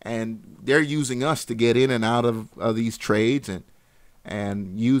 and they're using us to get in and out of these trades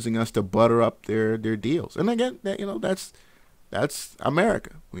and using us to butter up their deals. And again, that's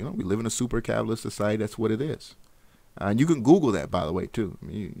America. We live in a super capitalist society. That's what it is. And you can Google that, by the way, too. I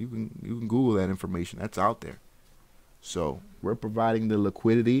mean, you can Google that information. That's out there. So we're providing the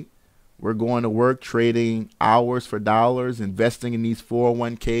liquidity. We're going to work trading hours for dollars, investing in these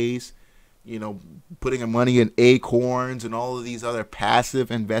 401ks, putting our money in Acorns and all of these other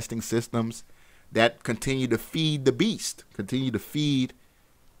passive investing systems that continue to feed the beast, continue to feed,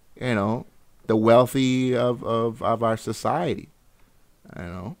 the wealthy of our society.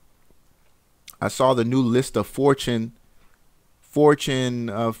 I saw the new list of Fortune 5,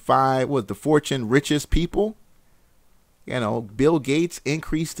 the Fortune richest people. Bill Gates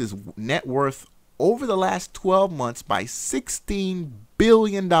increased his net worth over the last 12 months by $16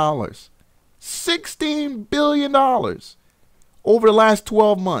 billion. $16 billion over the last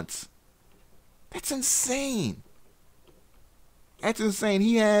 12 months. That's insane. That's insane.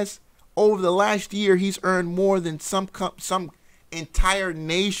 He has, over the last year, he's earned more than some entire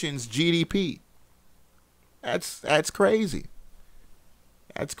nation's GDP. That's crazy.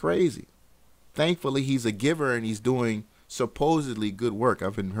 That's crazy. Thankfully, he's a giver and he's doing supposedly good work.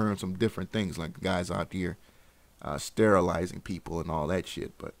 I've been hearing some different things, like guys out here sterilizing people and all that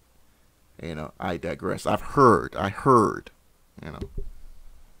shit. But I digress. I heard.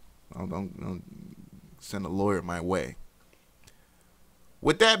 Don't send a lawyer my way.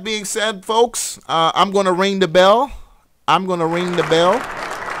 With that being said, folks, I'm going to ring the bell. I'm going to ring the bell.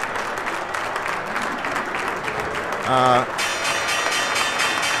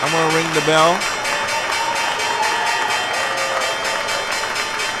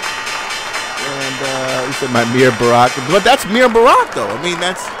 And he said my Mir Barack, but that's Mir Barack though. I mean,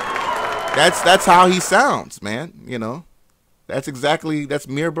 that's how he sounds, man. That's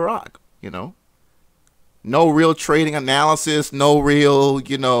Mir Barack. No real trading analysis, no real,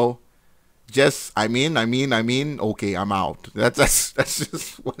 just I mean, okay, I'm out. That's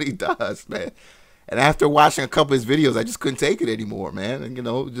just what he does, man. And after watching a couple of his videos, I just couldn't take it anymore, man. And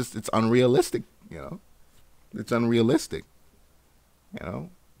it's unrealistic, It's unrealistic.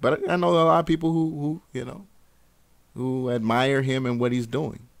 But I know a lot of people who admire him and what he's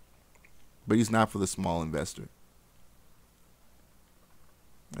doing. But he's not for the small investor.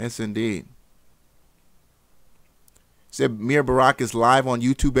 Yes, indeed. Said Mir Barack is live on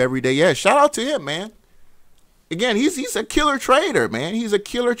YouTube every day. Yeah, shout out to him, man. Again, he's a killer trader, man. He's a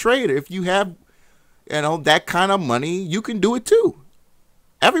killer trader. If you have, that kind of money, you can do it too.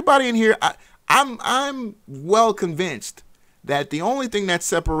 Everybody in here, I'm well convinced that the only thing that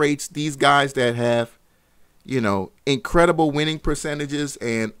separates these guys that have, incredible winning percentages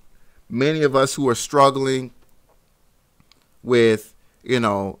and many of us who are struggling with,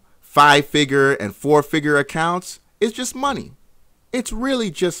 5-figure and 4-figure accounts, is just money. It's really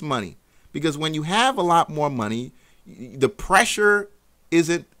just money. Because when you have a lot more money, the pressure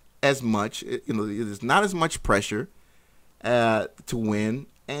isn't as much. There's not as much pressure to win.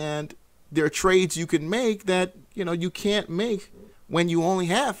 And there are trades you can make that, you can't make when you only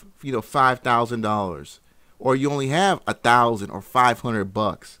have, $5,000 or you only have $1,000 or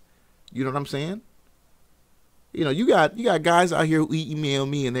 $500. You know what I'm saying? You got guys out here who email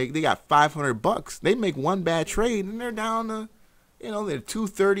me and they got $500. They make one bad trade and they're down to, they're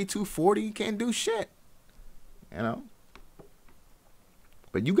 230, 240. You can't do shit.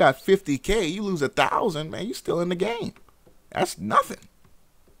 But you got 50K, you lose 1,000, man, you still in the game. That's nothing.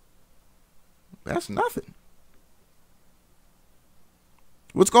 That's nothing.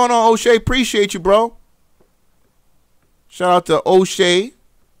 What's going on, O'Shea? Appreciate you, bro. Shout out to O'Shea,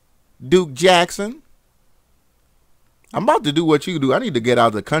 Duke Jackson. I'm about to do what you do. I need to get out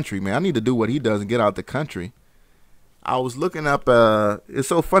of the country, man. I need to do what he does and get out the country. I was looking up, it's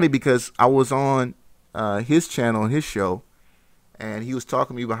so funny because I was on his channel, his show, and he was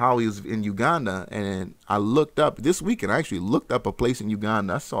talking to me about how he was in Uganda, and I looked up, this weekend, I actually looked up a place in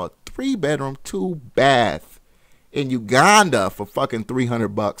Uganda. I saw a 3-bedroom, 2-bath in Uganda for fucking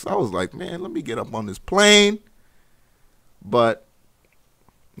 $300. I was like, man, let me get up on this plane. But,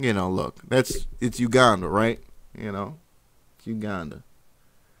 you know, look, it's Uganda, right? You know, it's Uganda.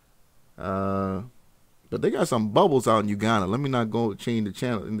 But they got some bubbles out in Uganda. Let me not go change the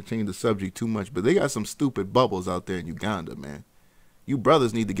channel and change the subject too much, but they got some stupid bubbles out there in Uganda, man. You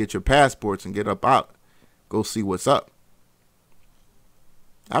brothers need to get your passports and get up out. Go see what's up.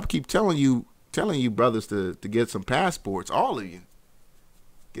 I keep telling you brothers to get some passports, all of you.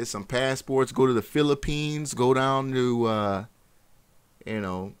 Get some passports, go to the Philippines, go down to, you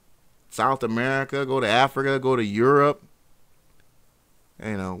know, South America, go to Africa, go to Europe.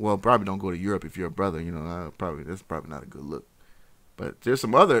 You know, well, probably don't go to Europe if you're a brother, you know, that's probably not a good look. But there's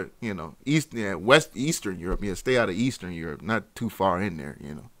some other, you know, Eastern Europe. Yeah, stay out of Eastern Europe, not too far in there,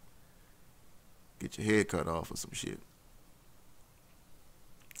 you know. Get your head cut off or some shit.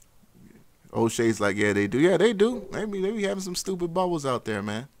 O'Shea's like, yeah, they do. Yeah, they do. They be having some stupid bubbles out there,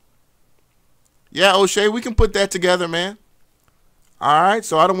 man. Yeah, O'Shea, we can put that together, man. All right,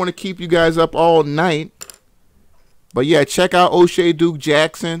 so I don't want to keep you guys up all night. But, yeah, check out O'Shea Duke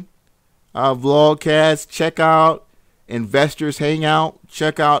Jackson vlogcast. Check out Investors Hangout.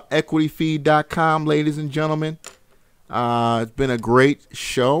 Check out equityfeed.com, ladies and gentlemen. It's been a great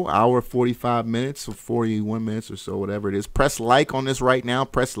show, hour 45 minutes or 41 minutes or so, whatever it is. Press like on this right now.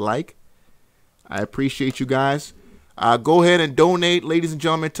 Press like. I appreciate you guys. Go ahead and donate, ladies and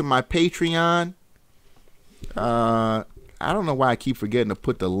gentlemen, to my Patreon. I don't know why I keep forgetting to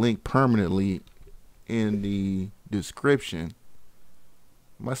put the link permanently in the description.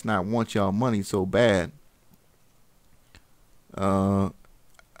 Must not want y'all money so bad. I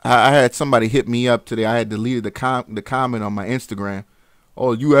had somebody hit me up today. I had deleted the comment on my Instagram.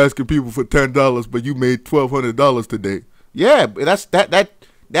 Oh, you asking people for $10, but you made $1,200 today. Yeah, that's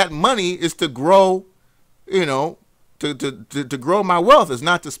that money is to grow, you know, to grow my wealth. It's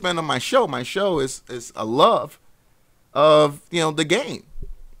not to spend on my show. My show is a love of, you know, the game.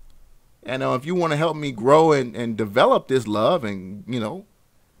 And if you want to help me grow and develop this love and, you know,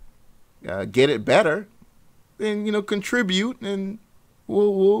 get it better, then, you know, contribute and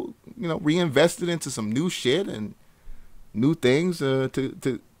we'll you know, reinvest it into some new shit and new things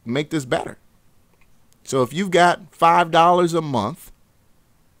to make this better. So if you've got $5 a month,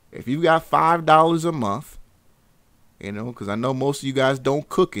 you know, because I know most of you guys don't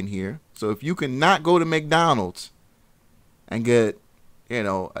cook in here. So if you can not go to McDonald's and get, you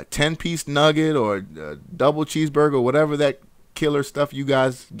know, a 10-piece nugget or a double cheeseburger, whatever that killer stuff you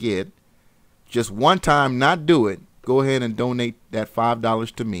guys get, just one time, not do it, go ahead and donate that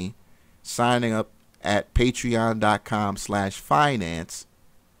 $5 to me, signing up at patreon.com/finance,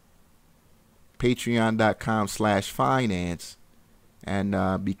 patreon.com/finance,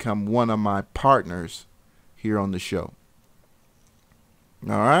 and become one of my partners here on the show.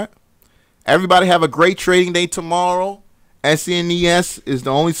 All right. Everybody have a great trading day tomorrow. SNES is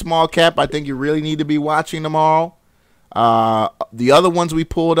the only small cap I think you really need to be watching tomorrow. The other ones we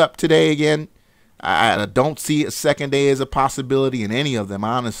pulled up today, again, I don't see a second day as a possibility in any of them,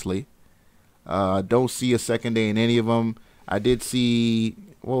 honestly. Don't see a second day in any of them. I did see,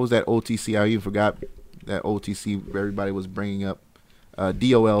 what was that OTC? I even forgot that OTC everybody was bringing up.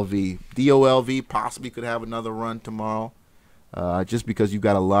 DOLV. DOLV possibly could have another run tomorrow. Just because you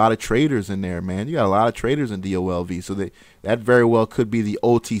got a lot of traders in there, man. You got a lot of traders in DOLV. So that very well could be the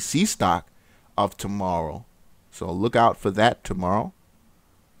OTC stock of tomorrow. So look out for that tomorrow.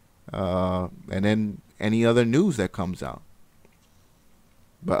 And then any other news that comes out.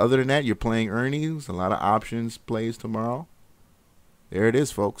 But other than that, you're playing earnings. A lot of options plays tomorrow. There it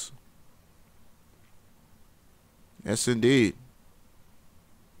is, folks. Yes, indeed.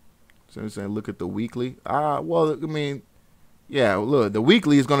 So I'm saying look at the weekly. Well, I mean, yeah, look, the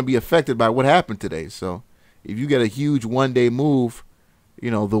weekly is going to be affected by what happened today. So if you get a huge one-day move,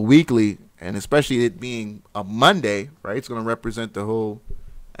 you know, the weekly, and especially it being a Monday, right, it's going to represent the whole,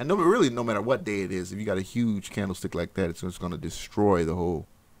 and really no matter what day it is, if you got a huge candlestick like that, it's just going to destroy the whole,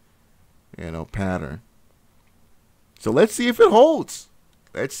 you know, pattern. So let's see if it holds.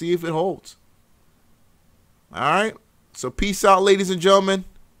 Let's see if it holds. All right. So peace out, ladies and gentlemen.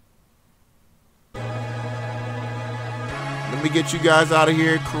 Let me get you guys out of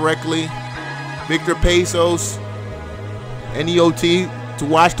here correctly. Victor Pesos, NEOT to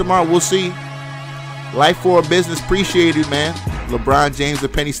watch tomorrow. We'll see. Life for a business. Appreciate it, man. LeBron James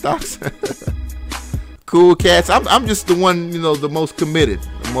of penny stocks. Cool cats. I'm just the one, you know, the most committed.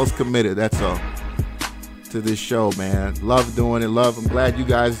 The most committed, that's all, to this show, man. Love doing it. I'm glad you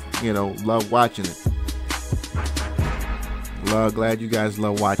guys, you know, love watching it. Glad you guys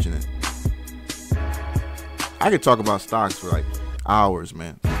love watching it. I could talk about stocks for like hours,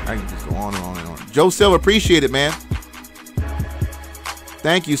 man. I can just go on and on and on. Joe Silva, appreciate it, man.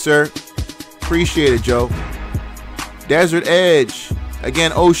 Thank you, sir. Appreciate it, Joe. Desert Edge.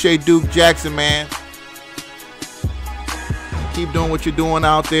 Again, O'Shea Duke Jackson, man. Keep doing what you're doing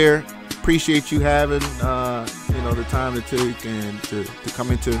out there. Appreciate you having, you know, the time to take and to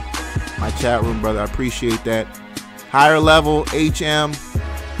come into my chat room, brother. I appreciate that. Higher level, HM.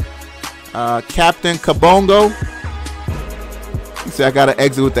 Captain Kabongo. He said I got to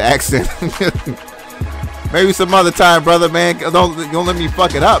exit with the accent. Maybe some other time, brother, man. Don't let me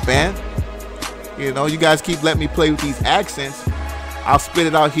fuck it up, man. You know, you guys keep letting me play with these accents. I'll spit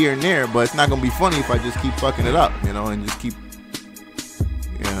it out here and there, but it's not going to be funny if I just keep fucking it up, you know, and just keep,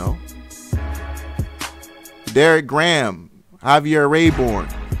 you know. Derek Graham, Javier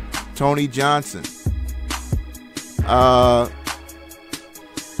Rayborn, Tony Johnson.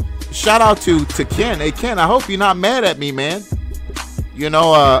 Shout out to Ken. Hey, Ken, I hope you're not mad at me, man. You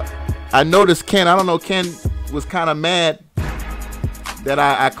know, I noticed Ken, I don't know, Ken was kind of mad that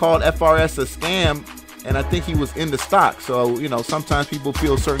I called FRS a scam, and I think he was in the stock. So, you know, sometimes people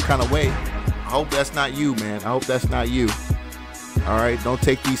feel a certain kind of way. I hope that's not you, man. I hope that's not you. All right, don't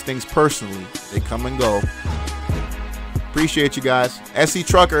take these things personally. They come and go. Appreciate you guys. SC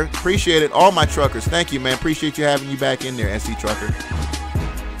Trucker, appreciate it. All my truckers, thank you, man. Appreciate you having you back in there, SC Trucker.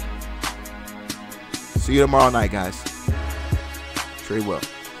 See you tomorrow night, guys. Trade well.